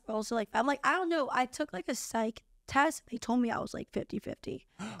masked, but also like I'm like I don't know. I took like a psych test. They told me I was like 50-50.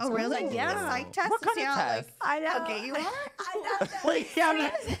 Oh really? Like, yeah. A psych test. What kind of test? I know. How gay you are? I know. Wait,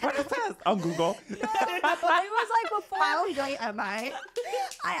 yeah. What is this? On Google. It was like before. How gay am I?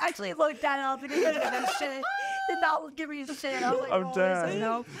 I actually looked that up and it didn't give me shit. Did not give me shit. I was like, I'm dead.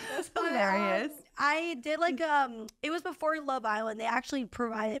 No. That's hilarious. I did like it was before Love Island. They actually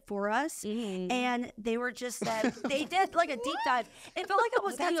provided it for us, and they were just they did like a deep dive. It felt like I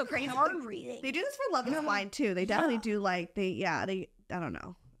was getting a card reading. They do this for Love Is Blind too. They definitely do like they I don't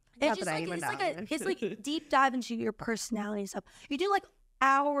know. It's just like it's like deep dive into your personality and stuff. You do like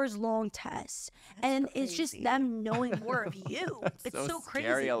hours long tests, and it's just them knowing more of you. It's so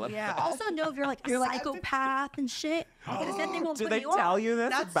crazy. Yeah. Also know if you're like a psychopath and shit. Because then they won't Do put they you tell on. you this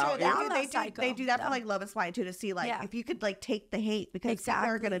That's about true. you? They do that for like Love Is Blind too, to see like if you could like take the hate, because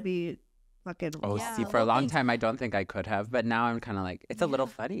they're gonna be fucking. Oh, see, for a long time I don't think I could have, but now I'm kind of like it's a little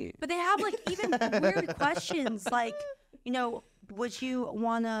funny. But they have like even weird questions, like, you know, would you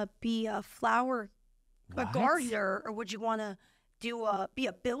want to be a gardener, or would you want to be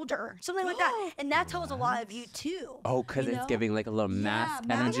a builder, something like that? And that tells a lot of you too. Oh, because it's giving like a little mask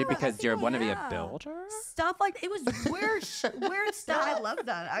energy because you want to be a builder. Stuff like it was weird, weird stuff. I love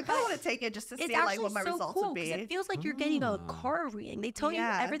that. I kind of want to take it just to see like what my results would be. It feels like you're getting a card reading. They tell you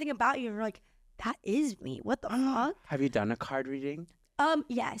everything about you, and you're like, that is me. What the fuck? Have you done a card reading?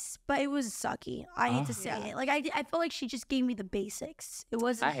 Yes, but it was sucky. I hate to say it. Like I feel like she just gave me the basics. It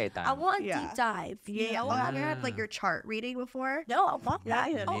wasn't. I hate that. I want deep dive. Yeah. Well, have you had like your chart reading before? No, I want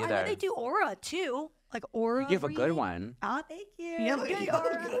that. Yeah, I know neither. they do aura too. like aura. You have a good reading. one. Oh, thank you. Yeah, you have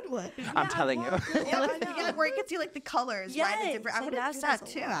a good one. I'm telling you. Yeah, where you can see like the colors, right? The Yes, different. I so want to that do that says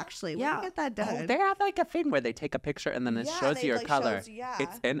a too, lot. actually. We Yeah. can get that done. Oh, they have like a thing where they take a picture and then it Yeah, shows they, you your like, color. shows- yeah.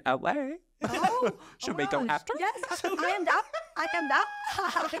 It's in LA. Oh, Should oh we go gosh. after? Yes, I am down. I am down.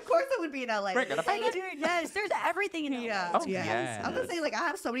 Of course, it would be in LA. We're gonna find it. Dude, yes, there's everything in Yeah. Oh, yes. yes. I was gonna say, like, I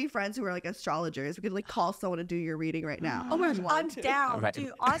have so many friends who are like astrologers. We could like call someone to do your reading right now. Oh my gosh, I'm to. down, Right.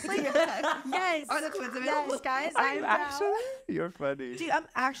 dude. Honestly, yes. Are the twins available? Yes, guys, Are I'm you down. actually? You're funny. Dude, I'm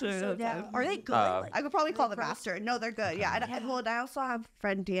actually so down. Are they good? Like, I could probably call the master. No, they're good. Yeah. And well, I also have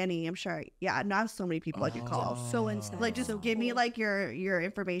friend Danny. I'm sure. Yeah. And I have so many people I could call. so insane. Like, just give me like your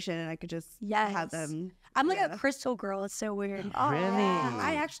information, and I could just have them. I'm like a crystal girl. It's so weird. Really? Yeah.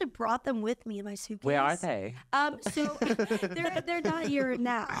 I actually brought them with me in my suitcase. Where are they? So they're not here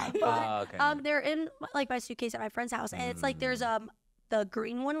now. But, Oh, okay. they're in like my suitcase at my friend's house, and it's like there's the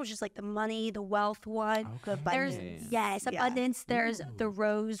green one, which is like the money, the wealth one. The There's abundance. yes, Yeah. abundance. There's the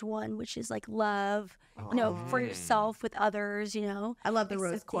rose one, which is like love, you know, for yourself with others. You know, I love the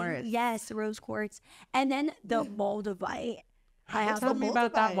rose accepting- quartz. Yes, the rose quartz, and then the moldavite. I have Tell the me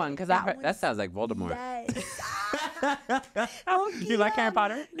about that Moldavite. one, because That that sounds like Voldemort. Yes. You like Harry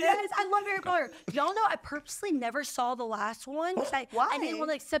Potter? Yes, I love Harry Potter. Y'all know I purposely never saw the last one because I didn't Why? want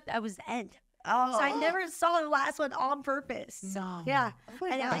to accept I was the end. Oh. So I never saw the last one on purpose. No. Yeah. my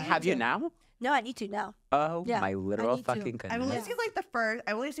I know, God. I need Have you to. now? No, I need to now. Oh, Yeah, my I literal need to. fucking goodness. I've only Yeah. seen like the first.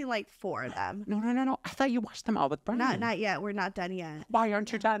 I've only seen like 4 of them. No. I thought you watched them all with Brian. Not yet. We're not done yet. Why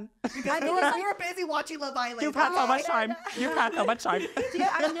aren't you done? We were busy watching Love Island. You've had so much time. You've had so much time. Dude,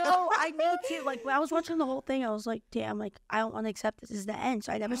 I know. I need to. Like, when I was watching the whole thing, I was like, damn, like, I don't want to accept this is the end.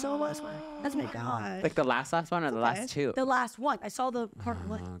 So I never saw the last one. That's my God. Like the last one or the last two? The last one. I saw the part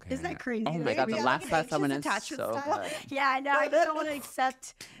one. Okay. Isn't that crazy? Oh my right? God, the Yeah, last like one is attachment so style. good. Yeah, I know. I just don't want to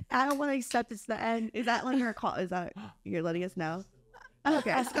accept. I don't want to accept it's the end. Is that like her call? Is that you're letting us know?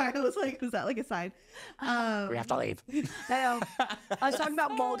 Okay, sorry. I was like, is that like a sign? We have to leave. I know. I was talking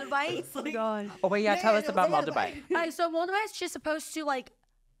about moldavite. Oh my God. Oh wait, yeah, tell us about Moldavite. So moldavite's just supposed to like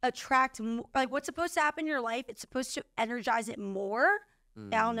attract, like what's supposed to happen in your life. It's supposed to energize it more. I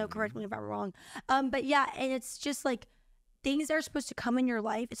don't know. Correct me if I'm wrong. But yeah, and it's just like things that are supposed to come in your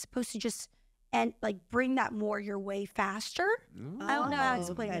life. It's supposed to just and like bring that more your way faster. I don't know how to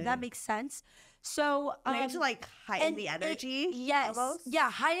explain it. That makes sense. So Maybe to like heighten and the it- energy. yes. almost? Yeah,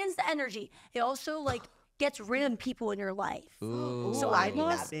 heightens the energy. It also like gets rid of people in your life. Ooh. So Ooh, I I need that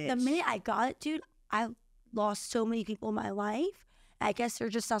lost the bitch. minute I got it, dude. I lost so many people in my life. I guess they're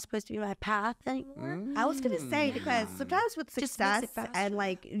just not supposed to be my path anymore. I was gonna say because sometimes with Just makes it success faster. and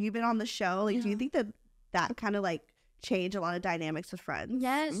like you've been on the show, like do you think that kind of like change a lot of dynamics with friends?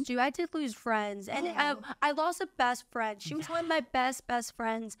 Yes, dude. I did lose friends, and I lost a best friend. She was one of my best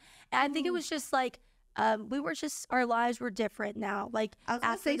friends, and I think it was just like we were just our lives were different now. Like I was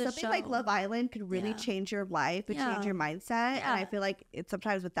gonna after say the something show. like Love Island could really Yeah. change your life, and change Yeah. your mindset. And I Yeah. feel like it's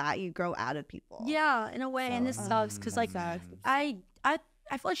sometimes with that you grow out of people. Yeah, in a way, and this sucks because like sucks.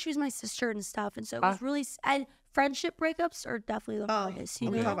 I feel like she was my sister and stuff, and so it was really and friendship breakups are definitely the hardest. You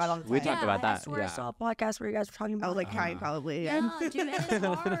we know? talk about it all the We time. talked about I that, swear I yeah. saw a podcast where you guys were talking about I was like crying probably. Yeah. yeah, dude, it's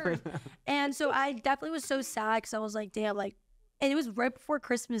hard. And so I definitely was so sad because I was like, damn, like, and it was right before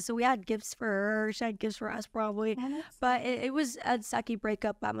Christmas, so we had gifts for her. She had gifts for us probably, but it was a sucky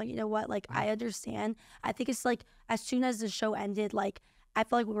breakup. I'm like, you know what? Like, I understand. I think it's like as soon as the show ended, like I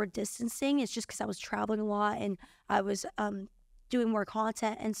felt like we were distancing. It's just because I was traveling a lot and I was doing more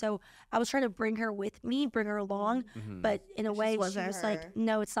content, and so I was trying to bring her with me, bring her along, but in a way she was wasn't like, her.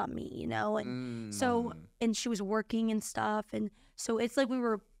 no, it's not me, you know, and so and she was working and stuff, and so it's like we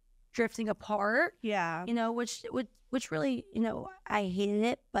were drifting apart, Yeah. you know, which really, you know, I hated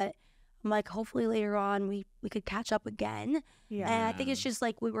it, but I'm like, hopefully later on we could catch up again, Yeah. and I think it's just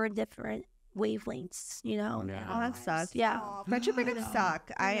like we were in different wavelengths, you know. Yeah. Oh, that sucks. Yeah. Aw, friendship breakups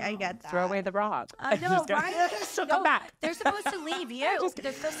suck. I get that. Throw away the rock. I know, Just kidding. right? She'll No, come back. They're supposed to leave you.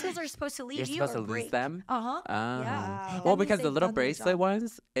 The crystals are supposed to leave You're you. supposed or to lose break. them? Uh-huh. Yeah. That Well, means because the they've little done their bracelet job.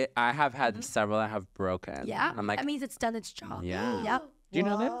 ones, I have had several that have broken. Yeah. I'm like, that means it's done its job. Yeah. Yep. do you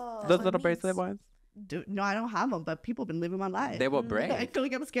know them? Whoa. Those what little it bracelet means. ones? No, I don't have them, but people have been living my life. They will I break. feel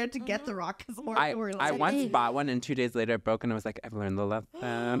like I'm scared to get the rock because more I like, once big. bought one and 2 days later it broke and I was like, I've learned the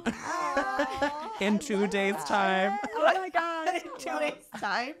lesson. In 2 days time. oh my god, in 2 days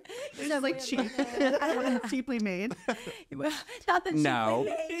time. It's just like cheap, cheaply made. Not that No.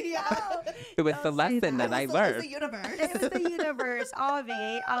 Yeah. It was the lesson that I It's learned. the universe. It was the universe, all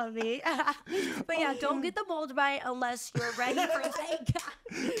me. But yeah, don't get the mold bite unless you're ready for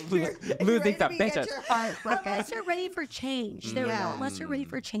Losing some bitches. unless you're ready for change. There we go. Unless you're ready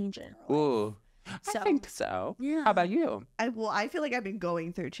for change. Ooh. So, I think so. yeah. How about you? I feel like I've been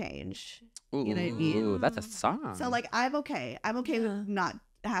going through change. Ooh, You know what I mean? that's a song. So like I'm okay. I'm okay with not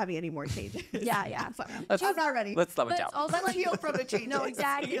having any more changes. Yeah. I'm not ready. Let's slow it But down. it's also Let's like, heal from the changes. no,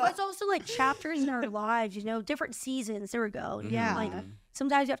 exactly. Yeah. But it's also like chapters in our lives, different seasons. There we go. Yeah. Like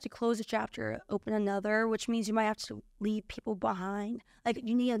sometimes you have to close a chapter, open another, which means you might have to leave people behind. Like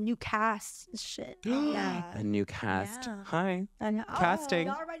you need a new cast and shit. Yeah. A new cast. Yeah. Hi. I know. Casting.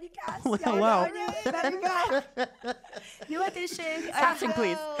 Y'all already cast. Oh, Y'all hello. already- New edition. Casting,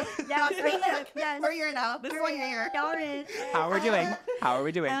 please. Yeah, yes. We're here now. This is one year. Y'all in. How are we doing? How are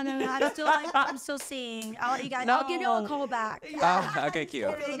we doing? I don't know. I'm still seeing. I'll let you guys. I'll give you a call back. Oh, okay, cute.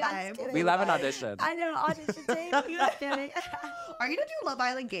 We love an audition. I know audition tape. Damn it. Are you gonna do Love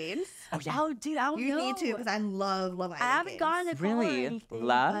Island games? Oh, dude, I don't You know. need to because I love Love Island. I haven't games. gotten a call or Really? anything,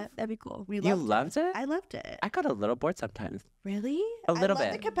 Love? but that'd be cool. We You loved loved it? I loved it. I got a little bored sometimes. Really? A little I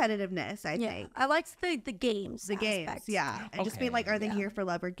love bit. the competitiveness. I Yeah, think I liked the games. the games. aspect. Yeah, and just being Okay. like, are they Yeah. here for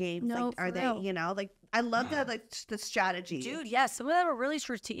love or games? No, like, are for they? real. You know, like I love that like the strategy. Dude, yes, some of them were really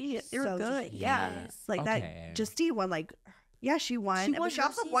strategic. They were So good. just- Yeah. yes. Like Okay. that. Justine won like. Yeah, she won. She But won she her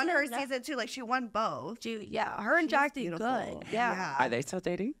also won her season, yeah. season too. Like she won both. Dude, yeah. Her and She's Jack did beautiful. good. Yeah. Are they still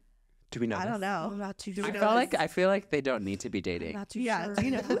dating? Do we know? I don't this? I'm know. not too Do sure. we I know feel this? like they don't need to be I'm dating. not too Yeah, sure. do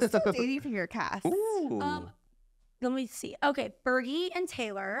you know who's still dating from your cast? Ooh. Let me see. Okay, Bergie and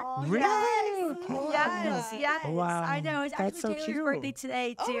Taylor. Really? Yes. Wow. I know. It's That's actually so Taylor's cute. birthday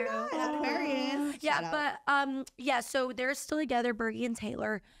today Oh too. my God, happy Marion. Yeah, Shout out. but yeah. So they're still together, Bergie and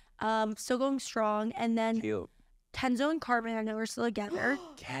Taylor. Still going strong, and then Cute. Kenzo and Carmen, I know, are still together.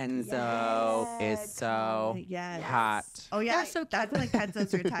 Kenzo is so Yes. hot. Oh yeah, They're so that's like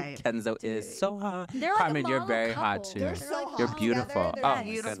Kenzo's your type. Kenzo is so hot. They're like a Carmen, you're model very hot couple. too. They're They're so like hot. You're model beautiful. They're Oh, my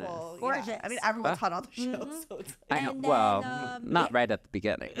beautiful. goodness. Yeah. Gorgeous. I mean, everyone's hot on the show. Mhm. So it's I know. And Well, then, not right at the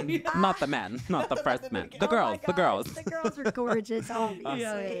beginning. Not the men. Not the first men. The Oh my girls. The God, girls. The girls are gorgeous,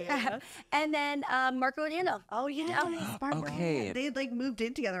 obviously. yeah. And then Marco and Anna. Oh yeah. Okay. They like moved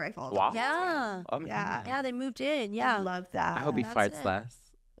in together. I thought. Wow. Yeah. Oh, my Yeah. God. Yeah, they moved in. I Yeah. love that. I hope he That's farts it. less.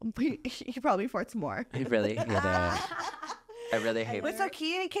 he probably farts more. I really hate it. I really hate Wait, it. so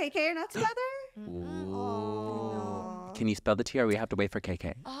Key and KK are not together? Ooh. Can you spell the T or we have to wait for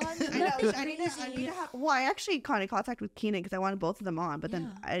KK? Oh, I know. I need to have. Well, I actually got in contact with Keenan because I wanted both of them on, but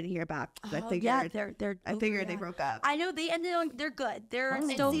then I didn't hear back. 'cause I figured. yeah, they're I over, figured they yeah. broke up. I know they ended on. They're good. They're Oh,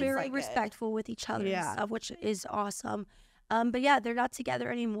 it still seems very like it. respectful with each other, Yeah. and stuff, which is awesome. But yeah, they're not together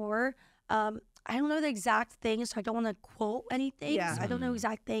anymore. I don't know the exact thing, so I don't want to quote anything. Yeah. So I don't know the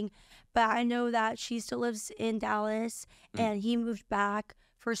exact thing, but I know that she still lives in Dallas, and he moved back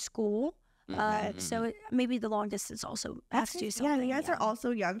for school. So maybe the long distance also has to do Yeah, something. you guys are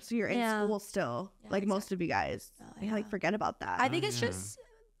also young, so you're in Yeah. school still. Yeah, Like most of you guys. I like forget about that. I think it's just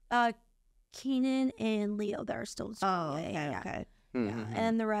Keenan and Leo that are still in school. Oh, Yeah, okay, yeah, yeah. okay. Yeah.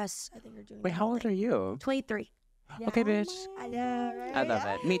 And the rest, I think, are doing. Wait, how old are you? 23. Okay, bitch. I know, right? I love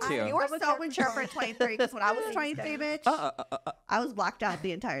it. Me too. You were so mature for 23 because when I was 23, bitch, I was blacked out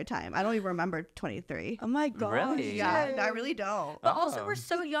the entire time. I don't even remember 23. Oh my god. Really? Yeah, no, I really don't. But also, we're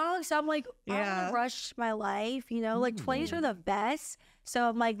so young, so I'm like, I don't Yeah. wanna rush my life, Like 20s are the best, so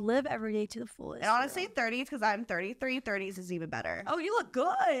I'm like, live every day to the fullest. And honestly, 30s, because I'm 33, 30s is even better. Oh, you look good.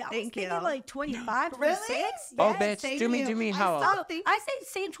 I was Thank thinking you. like 25, Really? 26. Oh, Yes. bitch. thank Do me, you. do me. I How old? saw- Oh, I say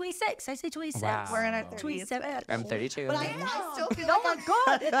same 26. I say 26. Wow. We're in our 30s. 27. I'm 32. But I still feel Y'all like look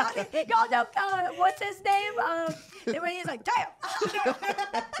good. Y'all know what's his name? When he's like, damn.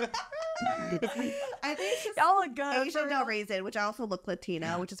 I think it's just Y'all look good. Asian for no real. raisin, which I also look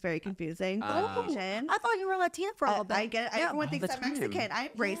Latino, which is very confusing. Oh. Asian. I thought you were Latina for a little bit. I get it. Yeah. Everyone thinks the I'm time. Mexican. I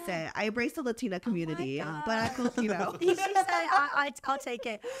embrace it. I embrace the Latina community, but I'm Latino. He said, I'll take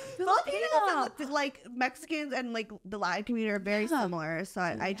it. Filipinos and like Mexicans and like the Latin community are very similar, so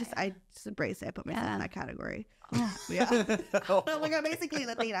I just embrace it. I put myself in that category. Yeah, like I'm basically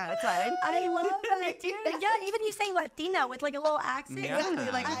Latina. It's fine. I love that, dude. Yeah, even you saying Latina with like a little accent. Yeah.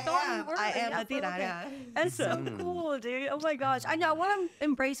 Exactly. Like I thought you were. I am Yeah, Latina. okay. Yeah. That's so cool, dude. Oh my gosh. I know. I want to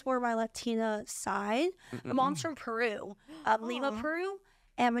embrace more of my Latina side. My mom's from Peru, Lima, Peru,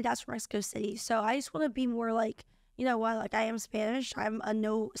 and my dad's from Mexico City. So I just want to be more like, you know what? Like I am Spanish. I'm a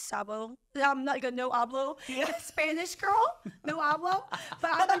no sabo. I'm like a no hablo Spanish girl. No hablo. But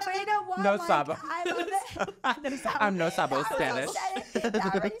I'm like, but you know what? No like, sabo. I love it. No sabo. I'm no sabo I Spanish. said it. I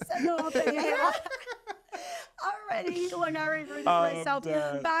already said no. Already, like I already ruined myself.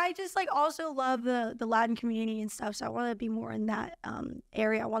 damn. But I just like also love the Latin community and stuff. So I want to be more in that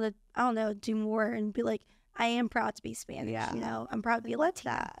area. I want to, I don't know, do more and be like, I am proud to be Spanish. Yeah. You know, I'm proud to be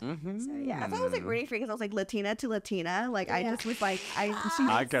Latina. Mm-hmm. So yeah. I thought I was like rooting for you because I was like Latina to Latina. Like I just was like she I used to stay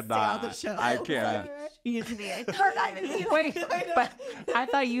on the cannot. show. I can't. Usually, Wait, but I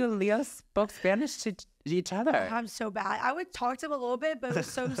thought you and Leo spoke Spanish to each other. I'm so bad. I would talk to him a little bit, but it was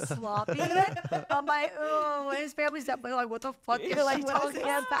so sloppy. I'm like, oh, his family's definitely like, what the fuck you're like talking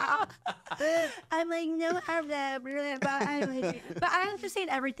about? I'm like, no, but I understand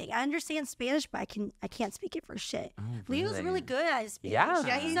everything. I understand Spanish, but I can't speak it for shit. Oh, Leo's really? really good at Spanish. Yeah.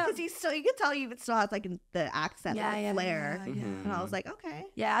 yeah, because he's still you can tell you still has like the accent, Yeah, the flair. yeah. And I was like, okay,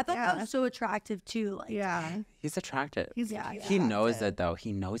 Yeah, I thought Yeah. that was so attractive too. Like, yeah, He's attractive. he's Yeah, he's He knows attractive. it though.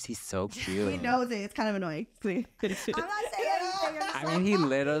 He knows he's so cute. He knows it. It's kind of annoying. I'm not saying anything. I mean, he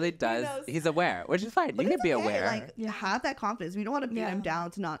literally does. knows. He's aware, which is fine. But You can it's be okay, aware. Like, you have that confidence. We don't want to beat Yeah. him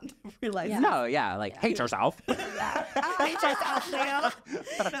down to not realize. Yeah. No, yeah, like hate yourself. I just out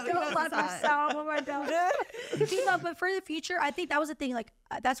there. No, he Don't knows let it's not. myself. Oh my god. You know, but for the future, I think that was the thing. Like,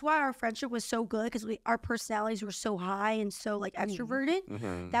 that's why our friendship was so good because our personalities were so high and so like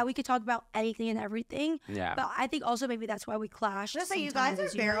extroverted that we could talk about anything and everything. Yeah. But I think also maybe that's why we clashed. Just say you guys are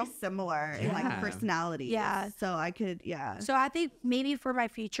sometimes, you very know? similar in like Yeah. personality. Yeah. So I could, yeah. So I think maybe for my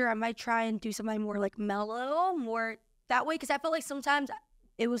future, I might try and do something more like mellow, more that way. Because I felt like sometimes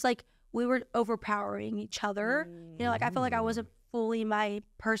it was like we were overpowering each other. You know, like I felt like I wasn't fully my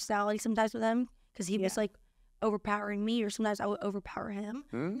personality sometimes with him because he was like overpowering me, or sometimes I would overpower him.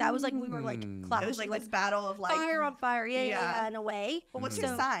 That was like we were like Mm. clashing, It was like this battle of like. fire on fire. Yeah, Yeah. in a way. Well, what's your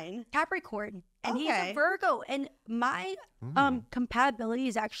So- sign? Capricorn, and he's Okay. a Virgo, and my compatibility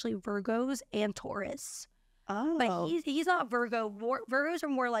is actually Virgos and Taurus. Oh. But he's not Virgo. Virgos are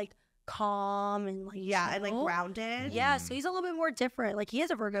more like calm and like yeah, and like chill. grounded. Yeah, so he's a little bit more different. Like he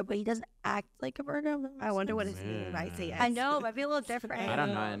is a Virgo, but he doesn't act like a Virgo. I wonder what his name might say. Yes. I know, it might be a little different. I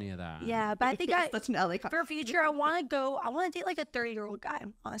don't know any of that. Yeah, but I think Such an LA for future, I want to date like a 30-year-old guy,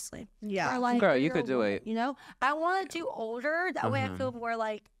 honestly. Yeah. Or like Girl, you could 30-year-old do woman, it. You know, I want to do older. That way, I feel more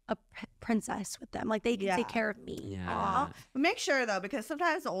like a princess with them. Like they can Yeah. take care of me. Yeah. Aw. But make sure though, because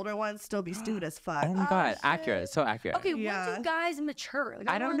sometimes the older ones still be stupid as fuck. Oh my god, shit. accurate. So accurate. Okay, Yeah. when do guys mature? Like,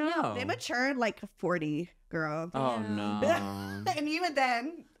 I don't wanna know. They matured like 40, girl. Oh Yeah. no. And even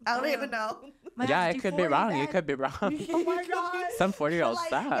then, I don't Yeah. even know. Might Yeah, have to it do could be 40 wrong. then. You could be wrong. Oh my god. Some 40-year-old Like,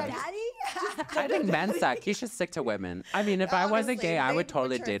 stuff. Daddy? I think men suck. You should stick to women. I mean, if I wasn't Honestly, gay, I they would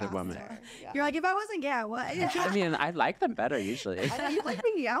totally mature date a woman. faster. Yeah. You're like, if I wasn't gay, I would. I mean, I like them better usually. I know you like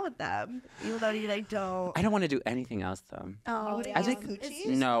hanging out with them, even though you like don't. I don't want to do anything else though. Oh, do you I like think coochies?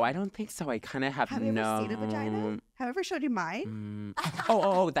 no, I don't think so. I kind of have Have you no. ever seen a vagina? Have I ever showed you mine?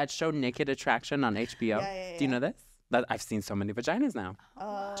 Oh, that show Naked Attraction on HBO. Yeah. Do you know this? That I've seen so many vaginas now.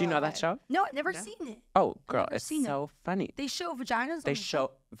 Do you know that show? No, I've never seen it. Oh, girl, never it's seen it. so funny. They show vaginas. They on the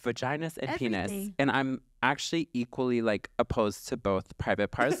show vaginas and penis, Everything. and I'm actually equally like opposed to both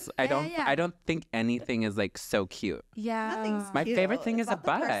private parts. I Yeah. I don't think anything is like so cute. Yeah. Nothing's My cute. favorite thing It's is a not the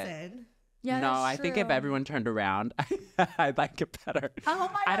butt. person. Yeah, No, that's I think if true. everyone turned around, I'd like it better. Oh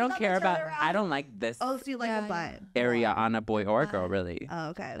my I God, don't not care the about. turnaround. I don't like this Oh, so you like Yeah, a butt area on a boy or a girl, really. Oh,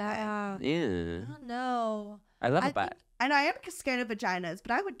 okay. That, Yeah, I don't know. I love I a butt. I know I am scared of vaginas,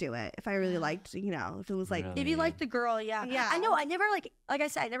 but I would do it if I really liked, if it was like, Really? If you like the girl, yeah. Yeah. I know. I never like I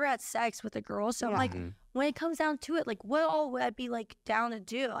said, I never had sex with a girl. So I'm like, when it comes down to it, like, what all would I be like down to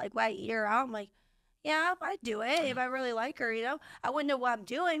do? Like, would I eat her out? I'm like, yeah, I'd do it if I really like her. You know, I wouldn't know what I'm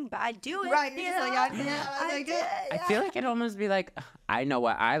doing, but I'd do it. Right, You you're just know? like, yeah, I I like did, it. I yeah. feel like it'd almost be like, I know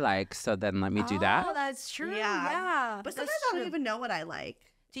what I like, so then let me do Oh, that. that's true. Yeah. Yeah. but that's sometimes I don't true. even know what I like.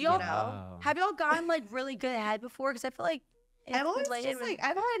 Do y'all Oh. have y'all gotten like really good head before? Because I feel like I've always related just with- like,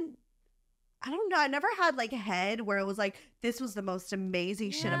 I don't know, I never had like a head where it was like, this was the most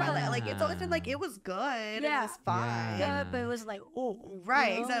amazing shit of my life. Like, it's always been like, it was good. And Yeah. it was fine. yeah, but it was like, oh, Right,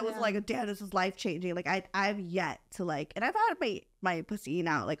 you know? exactly. It was like, damn, this was life changing. Like I've yet to like, and I've had my pussy eaten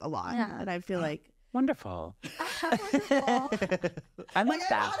out like a lot, Yeah. and I feel like Wonderful. Wonderful. I like I've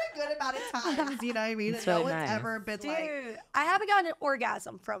that. had a good amount of times. You know what I mean? It's no really one's nice. ever been Dude, like, I haven't gotten an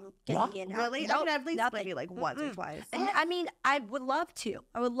orgasm from What? getting in. really? Nope, I mean, at least nothing. maybe like once or twice. And I mean, I would love to.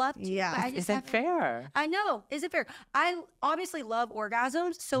 I would love to. Yeah. but I just Is it haven't- fair? I know. Is it fair? I obviously love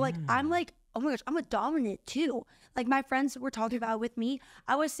orgasms. So like, I'm like, oh my gosh, I'm a dominant too. Like my friends were talking about it with me.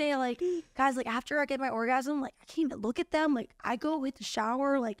 I would say like, guys, like after I get my orgasm, like I can't even look at them. Like I go hit the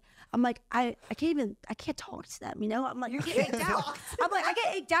shower. Like I'm like, I can't talk to them. You know, I'm like, I get egged out. I'm like, I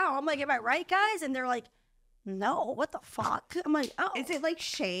get egged out. I'm like, am I right, guys? And they're like, no, what the fuck? I'm like, oh. Is it like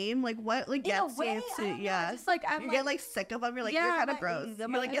shame? Like what? Like In a gets way, you I to don't know, yeah. just like I'm You like, get like sick of them. You're like yeah, you're kind I'm of gross.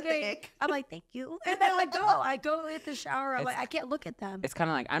 I'm You like get okay. the ick. I'm like, thank you, and then I go hit the shower. I'm like, I can't look at them. It's kind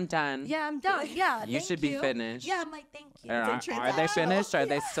of like, I'm done. Yeah, I'm done. Yeah, You thank should be finished. Yeah, I'm like, thank you. Are they finished? Or are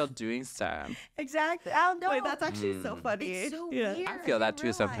they still doing stuff? Exactly. I don't know. Wait, that's actually so funny. It's so yeah. weird. I feel that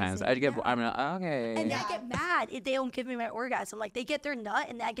too sometimes. I get, I'm like, okay. And I get mad if they don't give me my orgasm. Like they get their nut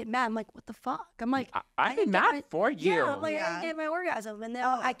and I get mad. I'm like, what the fuck? I'm like, I've didn't been get mad for you. Yeah, I'm like, I didn't get my orgasm, and then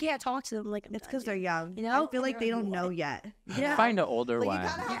I can't talk to them. Like It's because they're young. You know? I feel like they don't know yet. Yeah. Find an older Like, you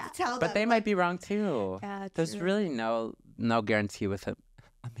one. gotta have to tell them. But they might be wrong too. Yeah, There's true. really no guarantee with a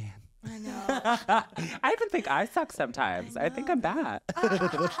man. I know. I even think I suck sometimes. I think I'm bad.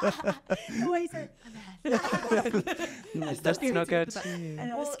 Wait, There's no good.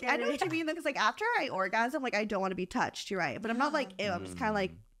 Well, I know what you mean because like after I orgasm, like I don't want to be touched. You're right, but I'm not like ew. I'm just kind of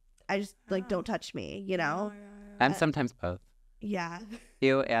like I just like don't touch me. You know? And sometimes both. Yeah.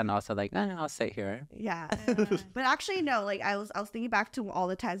 You and also like, no, I'll sit here. Yeah. But actually no, like I was thinking back to all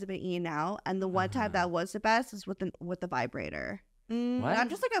the times I've been eating out, and the one time that was the best is with the vibrator. What? And I'm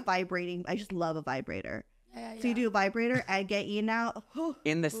just like a vibrating. I just love a vibrator. So you do a vibrator and get eaten out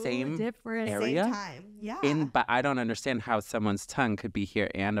In the same different. area? same time. Yeah. But I don't understand how someone's tongue could be here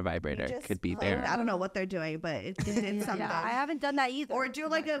and a vibrator Just could be put- there. I don't know what they're doing, but it's something. Yeah, I haven't done that either. Or do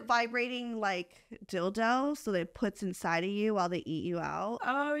like a vibrating like dildo so that it puts inside of you while they eat you out.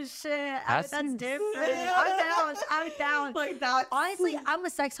 Oh shit, That's that's different. I'm down. Like that. Honestly, I'm a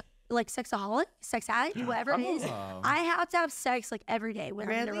sexaholic, sex addict, whatever it is. I have to have sex like every day when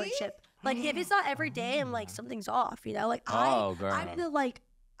I'm in a Really? relationship. Like if it's not every day, I'm like something's off. You know, like Oh, girl.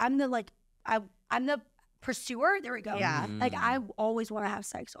 I'm the pursuer. There we go. Yeah. Like I always want to have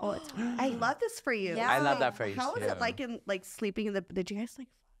sex all the time. I love this for you. Yeah. I love that for you How was too. it like in like sleeping in the? Did you guys like?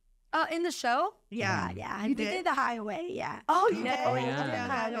 In the show? Yeah. Yeah. You We did? did the highway. Yeah. Oh, you Yeah. did? Oh, yeah.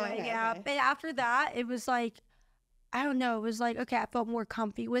 Highway, yeah. But after that, it was like, I don't know. It was like, okay, I felt more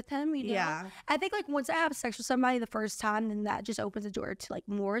comfy with him. You know? Yeah. I think like once I have sex with somebody the first time, then that just opens the door to like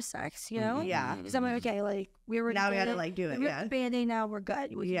more sex, you know? Yeah. Because I'm like, okay, like we were Now we gotta like do it. we're Yeah. Band-Aid now, we're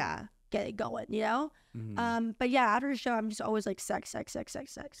good. We can Yeah. get it going, you know? Mhm. But yeah, after the show, I'm just always like sex.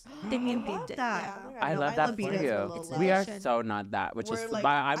 Ding, ding, love ding, that. yeah. I love that for being you. a We are addiction. so not that, which We're is like-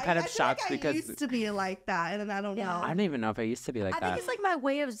 why I'm kind I of feel shocked like I because used to be like that, and then I don't Yeah. know. I don't even know if I used to be like I that. think it's like my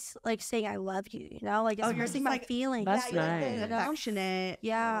way of like saying I love you, you know? Like Oh, you're expressing just my like- feelings. That's you're nice. like affectionate.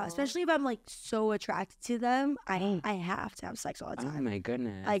 Yeah, Oh. especially if I'm like so attracted to them, I have to have sex all the Oh time. my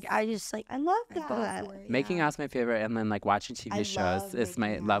goodness. Like I just like I love I go that. for it, Making yeah. out's my favorite, and then like watching TV I shows love is my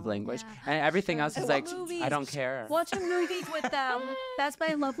making love out. language, Yeah. and everything else I is love like I movies. don't care. Watching movies with them. That's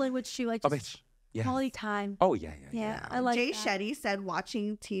my love language too. Like Oh, just bitch. Yeah. quality time. Oh yeah. Yeah, I like Jay that. Shetty said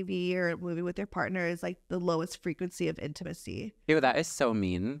watching TV or a movie with your partner is like the lowest frequency of intimacy. Ew, that is so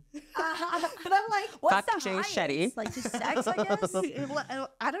mean. But I'm like, What's Fuck the Jay highest? Shetty. Like just sex, I guess.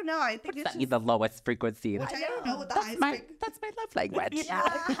 I don't know. I think it's That just, the lowest frequency. which I don't know what the That's highest my frequency. that's my love language.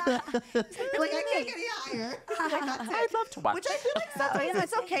 Like I can't get any higher. Like, that's it. I'd love to watch. Which I feel like sometimes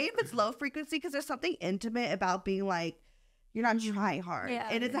it's okay if it's low frequency because there's something intimate about being like you're not trying hard. Yeah,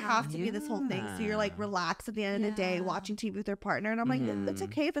 It doesn't have to be this whole thing. So you're like Yeah. relaxed at the end of the day Yeah. watching TV with your partner. And I'm like, it's Mhm.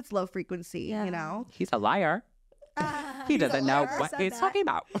 okay if it's low frequency, Yeah. you know? He's a liar. He doesn't know liar. what Said he's that. talking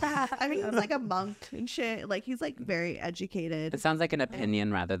about. I mean, he's like a monk and shit. Like he's like very educated. It sounds like an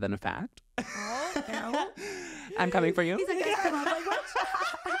opinion rather than a fact. Oh, I'm coming for you. He's like, that's the love language.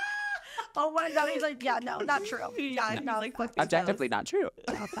 Oh my god, he's like, yeah, no, not true. Yeah, he's like fuck these Objectively not true.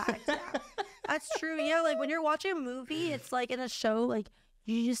 No, fact, yeah. That's true. Yeah, like when you're watching a movie, it's like in a show, like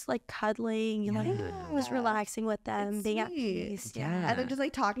you just like cuddling, you like just relaxing with them, It's being at sweet. peace. Yeah. Yeah. And then just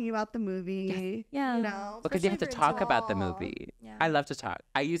like talking about the movie. Yeah. You know? Because you have to Especially if talk it's about the all- movie. Yeah. I love to talk.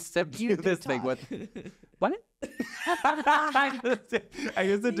 I used to do do this thing talk. with what? I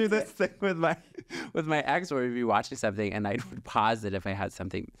used to do this thing with my ex where we'd be watching something and I would pause it if I had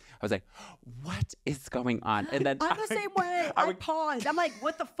something. I was like, "What is going on?" And then I'm the same way. I pause. I'm like,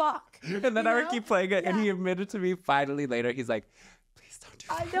 what the fuck? and then I would know? keep playing it, and he admitted to me finally later. He's like, "Please don't do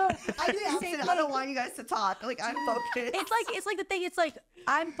that." I know. I do the opposite. I don't want you guys to talk. Like I'm focused. It's like the thing. It's like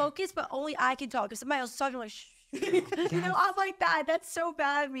I'm focused, but only I can talk. If somebody else is talking, I'm like, shh. You know, I'm like that. That's so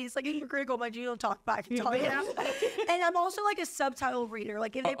bad of me. It's like hypocritical. I'm like, you don't talk back. And I'm also like a subtitle reader.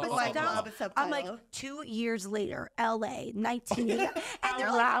 Like if they put subtitles, I'm like 2 years later, LA, 19. And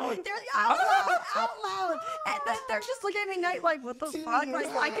they're loud. They're out loud. And then they're just looking at me like, what the fuck? Like,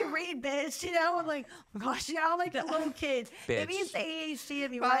 I can read this, you know? I'm like, oh my gosh, you know, I'm like the little kids. Maybe it's ADHD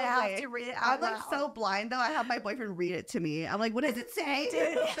of me where I have to read it out I'm like so blind though. I have my boyfriend read it to me. I'm like, what does it say?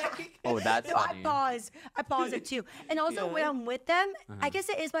 Oh, that's funny. I pause it too. And also when I'm with them, I guess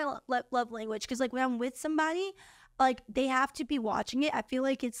it is my love language. Because like when I'm with somebody, like they have to be watching it. I feel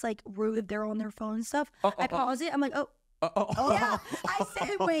like it's like rude if they're on their phone and stuff. I pause it. I'm like, oh. Yeah, I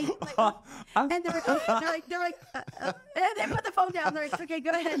said wait, like, and they're like, and they put the phone down. They're like, okay, go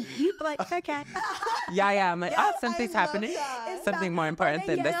ahead. I'm like, okay. Yeah. I'm like, something's happening. Something more important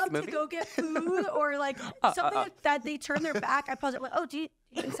than this movie. To go get food or like something that they turn their back. I pause it. Like, oh, do you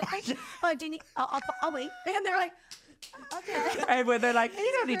need something? Oh, do you need? I'll wait. And they're like, okay. And when they're like,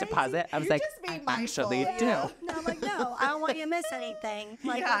 you don't need to pause it. I was like, I actually do. No, I'm like, no, I don't want you to miss anything.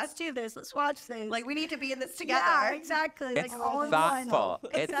 Like, let's do this. Let's watch this. Like, we need to be in this together. Yeah, exactly. It's like all thoughtful. in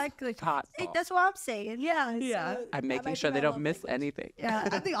one. Exactly. It's thoughtful. That's what I'm saying. Yeah. Yeah. So I'm making sure they don't miss anything. Yeah,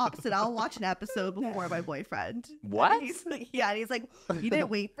 I'm the opposite. I'll watch an episode before my boyfriend. What? And he's like, you didn't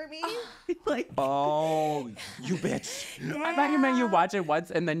wait for me? Like, oh, you bitch. I thought you meant you watch it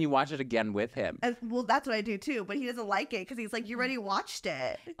once and then you watch it again with him. well, that's what I do too, but he doesn't like it because he's like, you already watched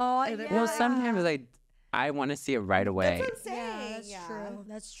it. Oh, And then- yeah. Well, sometimes I want to see it right away. That's what I'm saying. Yeah, that's true.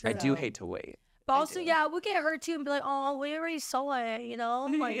 That's true. I do hate to wait. But also, yeah, we'll get hurt too and be like, oh, we already saw it, you know?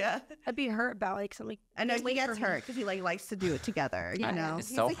 Like, I'd be hurt about it because I'm like, I know he gets hurt because he like likes to do it together, you know? It's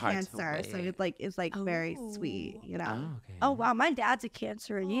He's so a hard to Cancer, so it's like very sweet, you know? Oh, okay. oh, wow, my dad's a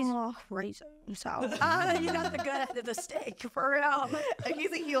Cancer and he's crazy. So, you're not the good end of the stick, for real.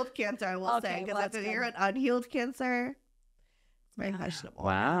 He's a healed Cancer, I will say, because if you're an unhealed Cancer, it's very questionable.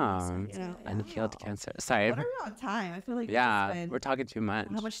 Wow. You know? Unhealed cancer. Sorry. What are we on time? I feel like We're talking too much.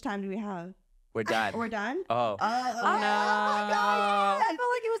 how much time do we have? We're done. We're done? Oh. Oh, I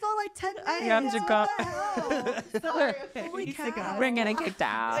felt like it was all like 10 minutes. You have to go. Sorry. Okay. Holy Needs to cow. go. We're getting kicked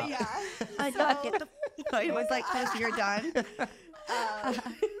out. Yeah. I got get the It was like, close, you're done.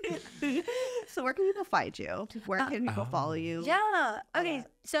 So where can people find you? Where can people follow you? Yeah. Okay.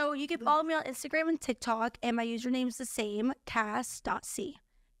 So you can follow me on Instagram and TikTok, and my username is the same, Kass.C.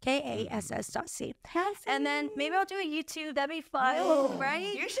 Kass.C. And then maybe I'll do a YouTube. That'd be fun,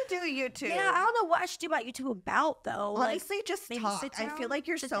 right? You should do a YouTube. Yeah, I don't know what I should do my YouTube about though. Honestly, just maybe talk. sit I feel down, like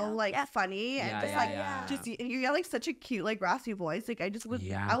you're sit so down. like Yeah. funny and Yeah, just yeah, like yeah. just you got like such a cute like raspy voice. Like I just would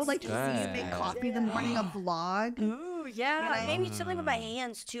Yeah, I would like to it's see you make good. coffee in the morning, a vlog. Ooh, yeah. know? Maybe something with my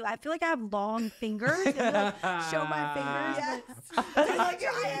hands too. I feel like I have long fingers. And, like, show my fingers.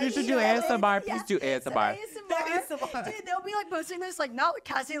 You should do ASMR. Please do ASMR. ASMR. Dude, they'll be like posting this like not with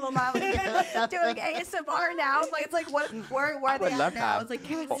Kassy Lamar doing ASMR now. I'm like, It's like what where are they would at love now? that. It's like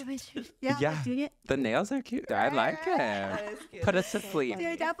yeah, Yeah. like, doing it. The nails are cute. I like That it. is cute. Put us to sleep.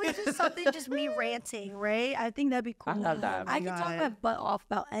 Dude, definitely just something, just me ranting, right? I think that'd be cool. I love that. I can got talk it. my butt off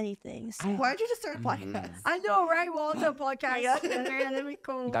about anything. So. Why don't you just start a podcast? I know, right? Well, it's a podcast. Yeah, that'd be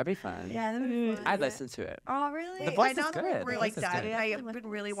cool. That'd be fun. Yeah, that'd be fun. I'd listen to it. Oh, really? The voice I know is that good. we're The like voice is done, good. and I've been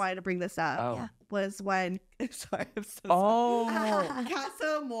really wanting to bring this up. Oh. Yeah. Was when sorry, I'm so Oh.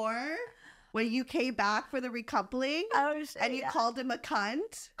 Casa Moore, when you came back for the recoupling and you called him a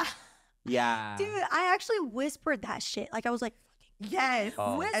cunt. Yeah. Dude, I actually whispered that shit. Like, I was like, Yes.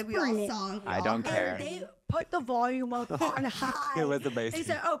 Oh. And we all Whispering it. saw. I don't care. they put the volume up on high. It was They amazing.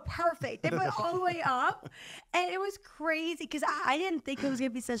 said, oh, perfect. They put it all the way up. And it was crazy because I didn't think it was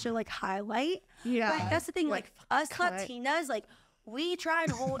going to be such a, like, highlight. Yeah. But that's the thing. Like, us cut. Latinas, like, we try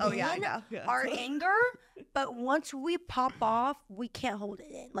and hold Oh, yeah, I in know. Yeah. our anger, but once we pop off, we can't hold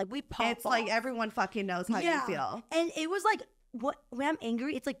it in. Like, we pop It's off. like everyone fucking knows how you feel. And it was like, when I'm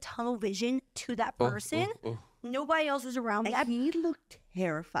angry, it's like tunnel vision to that person. Nobody else was around me. And he looked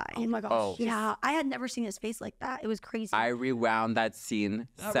terrified. Oh my gosh. Oh. Yeah. I had never seen his face like that. It was crazy. I rewound that scene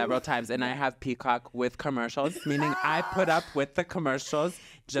several times, and I have Peacock with commercials, meaning I put up with the commercials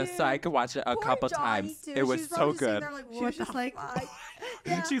just so I could watch it a Poor couple Johnny, times. dude. It was She so probably sitting good. there like, She what was just the like, fuck?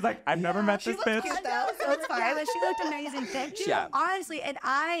 Yeah. She's like, I've never met She this looked bitch. cute though, so it's fine. Yeah, she looked amazing. Thank you. Yeah. Honestly, and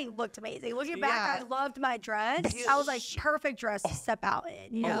I looked amazing. Looking back, Yeah. I loved my dress. I was like, perfect dress to step out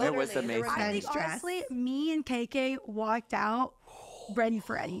in. You know? Oh, it was Literally, amazing. I think Revenge dress. honestly, me and KK walked out ready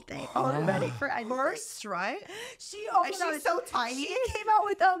for anything. Ready for anything. First, right? She's so tiny. She came out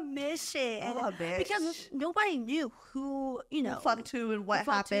with a mission. Oh, a bitch. Because nobody knew who, Fucked to and what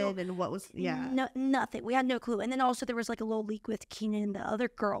happened and what was, No, nothing. We had no clue. And then also there was like a little leak with Keenan and the other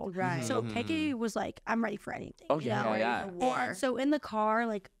girl. Right. So Peggy was like, I'm ready for anything. Oh, yeah. And so in the car,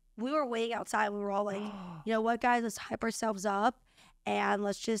 like, we were waiting outside. We were all like, you know what, guys, let's hype ourselves up and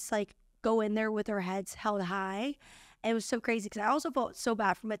let's just like go in there with our heads held high. And it was so crazy because I also felt so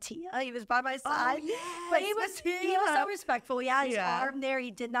bad for Mattia. He was by my side. Oh, yes, but he was so respectful. He had his arm there. He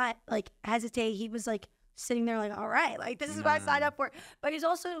did not like hesitate. He was like sitting there like, all right, like this is what I signed up for. But he's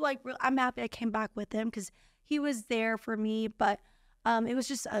also like, I'm happy I came back with him because he was there for me. But it was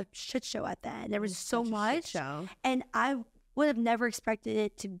just a shit show at the end. There was so much. And I would have never expected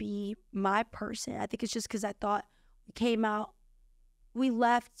it to be my person. I think it's just because I thought we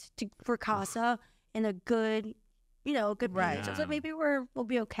left for Casa in a good, good right. So maybe we'll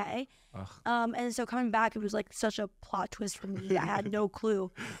be okay. And so coming back, it was like such a plot twist for me. I had no clue.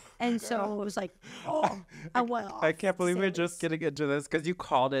 And so it was like, I went off. I can't believe we're just getting into this because you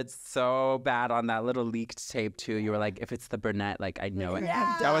called it so bad on that little leaked tape too. You were like, if it's the brunette, like I know it.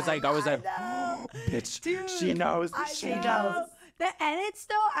 Yeah, I was like, bitch, dude, she knows. She knows. The edits,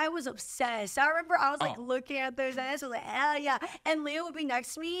 though, I was obsessed. I remember I was like looking at those edits. I was like, hell yeah. And Leo would be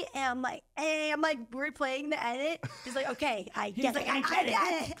next to me, and I'm like, hey, I'm like replaying the edit. He's like, okay, I get it. I get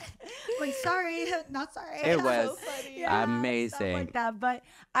it. I'm like, sorry, not sorry. It was so amazing. Stuff like that. But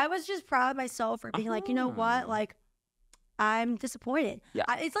I was just proud of myself for being like, you know what, like, I'm disappointed. Yeah.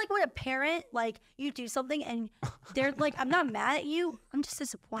 It's like when a parent, like, you do something and they're like, I'm not mad at you. I'm just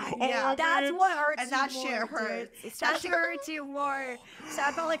disappointed. Yeah. That's what hurts And that you shit more, hurts. dude. That shit hurts you more. So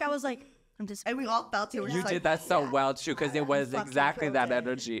I felt like I was like, I'm disappointed. And we all felt it. You did that so well, too, because it was exactly that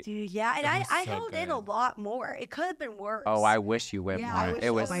energy. Dude, yeah. And I held in a lot more. It could have been worse. Oh, I wish you went more.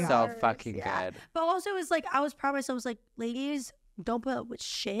 It was so fucking good. But also, it was like, I was proud of myself. I was like, ladies, don't put up with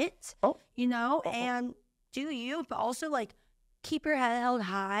shit, and do you, but also, like, keep your head held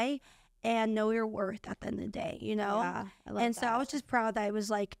high and know your worth at the end of the day, Yeah, and so I was just proud that it was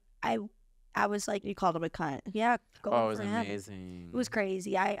like I was like, you called him a cunt. Yeah, it was amazing. It was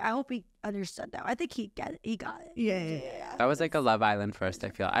crazy. I hope he understood that. I think he got it. Yeah. That was like a Love Island first, I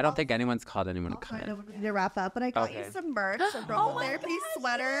feel. I don't think anyone's called anyone a cunt. We need to wrap up, but I got you some merch, a Broken Therapy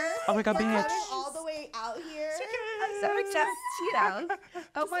sweater. Oh my God, bitch. All the way out here. I'm so excited.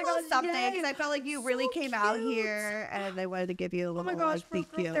 Oh my God, something. Because I felt like you really came out here, and I wanted to give you a little thank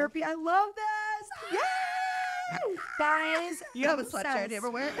you. Therapy. I love this. Yeah. Guys, you have a sweatshirt. Do you ever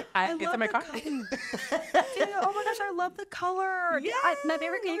wear it? It's in my car. Dude, oh my gosh, I love the color. Yeah. My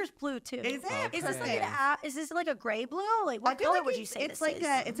favorite color is blue too. Is it? Is this like a gray blue? Like what color would you say it's this like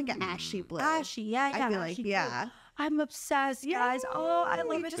is? it's like an ashy blue. Ashy, yeah. I feel like, blue. I'm obsessed, guys. Oh, I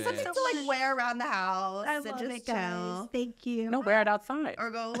love it. Just something to like wear around the house. I love it, guys. Thank you. No, wear it outside. Or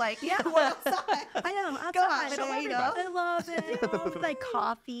go like, wear outside. I know. Outside. Go outside. I love it. With like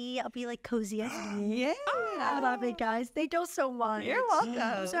coffee, I'll be like cozy. Yeah. I love it, guys. Thank you so much. You're welcome.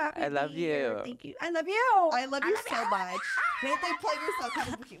 I'm so happy I love you. Thank you. I love you. I love you so much. Wait, they plug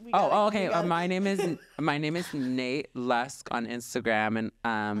yourself. Okay. My name is Nate Lusk on Instagram,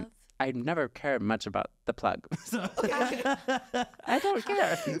 and I never cared much about the plug. So I don't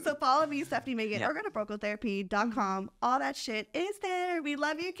care. So follow me, Stefanie Maegan, or go to brokotherapy.com. All that shit is there. We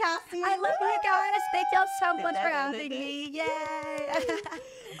love you, Kassy. I love you guys. Thank y'all so much for having me. Yay.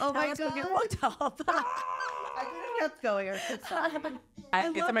 Oh my God. Get looked up. I couldn't get going.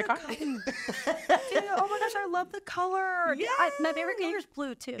 It's in my car. Dude, oh my gosh, I love the color. Yeah. My favorite color is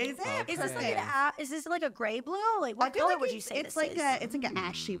blue too. Is it? Is this like a gray blue? Like what color would you say it's this like is? It's like an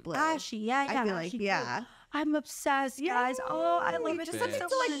ashy blue. Ashy, yeah. I feel like, yeah. I'm obsessed, guys. Oh, I love it. Just something to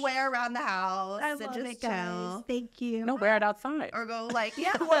like wear around the house. I love it, guys. Thank you. No, wear it outside. Or go like,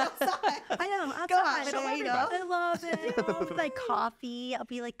 wear outside. I know. Outside. Go outside. I love it. With like coffee, I'll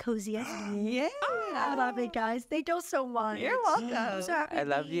be like cozy. Yeah. I love it, guys. Thank you so much. You're welcome. I'm so happy I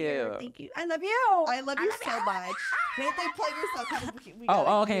love to be here. you. Thank you. I love you. I love you so much. Wait, they plug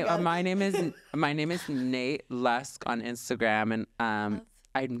yourself. Okay. My name is Nate Lusk on Instagram, and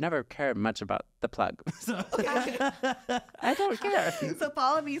I never cared much about the plug. So I don't care. So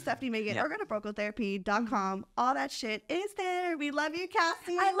follow me, Stefanie Maegan, or go to brokotherapy.com. All that shit is there. We love you,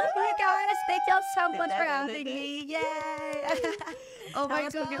 Kassy. I love you guys. Thank y'all so much for having me. Yay. Oh my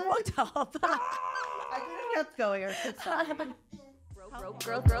God. Get looked up. I couldn't get going.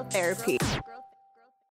 Girl therapy.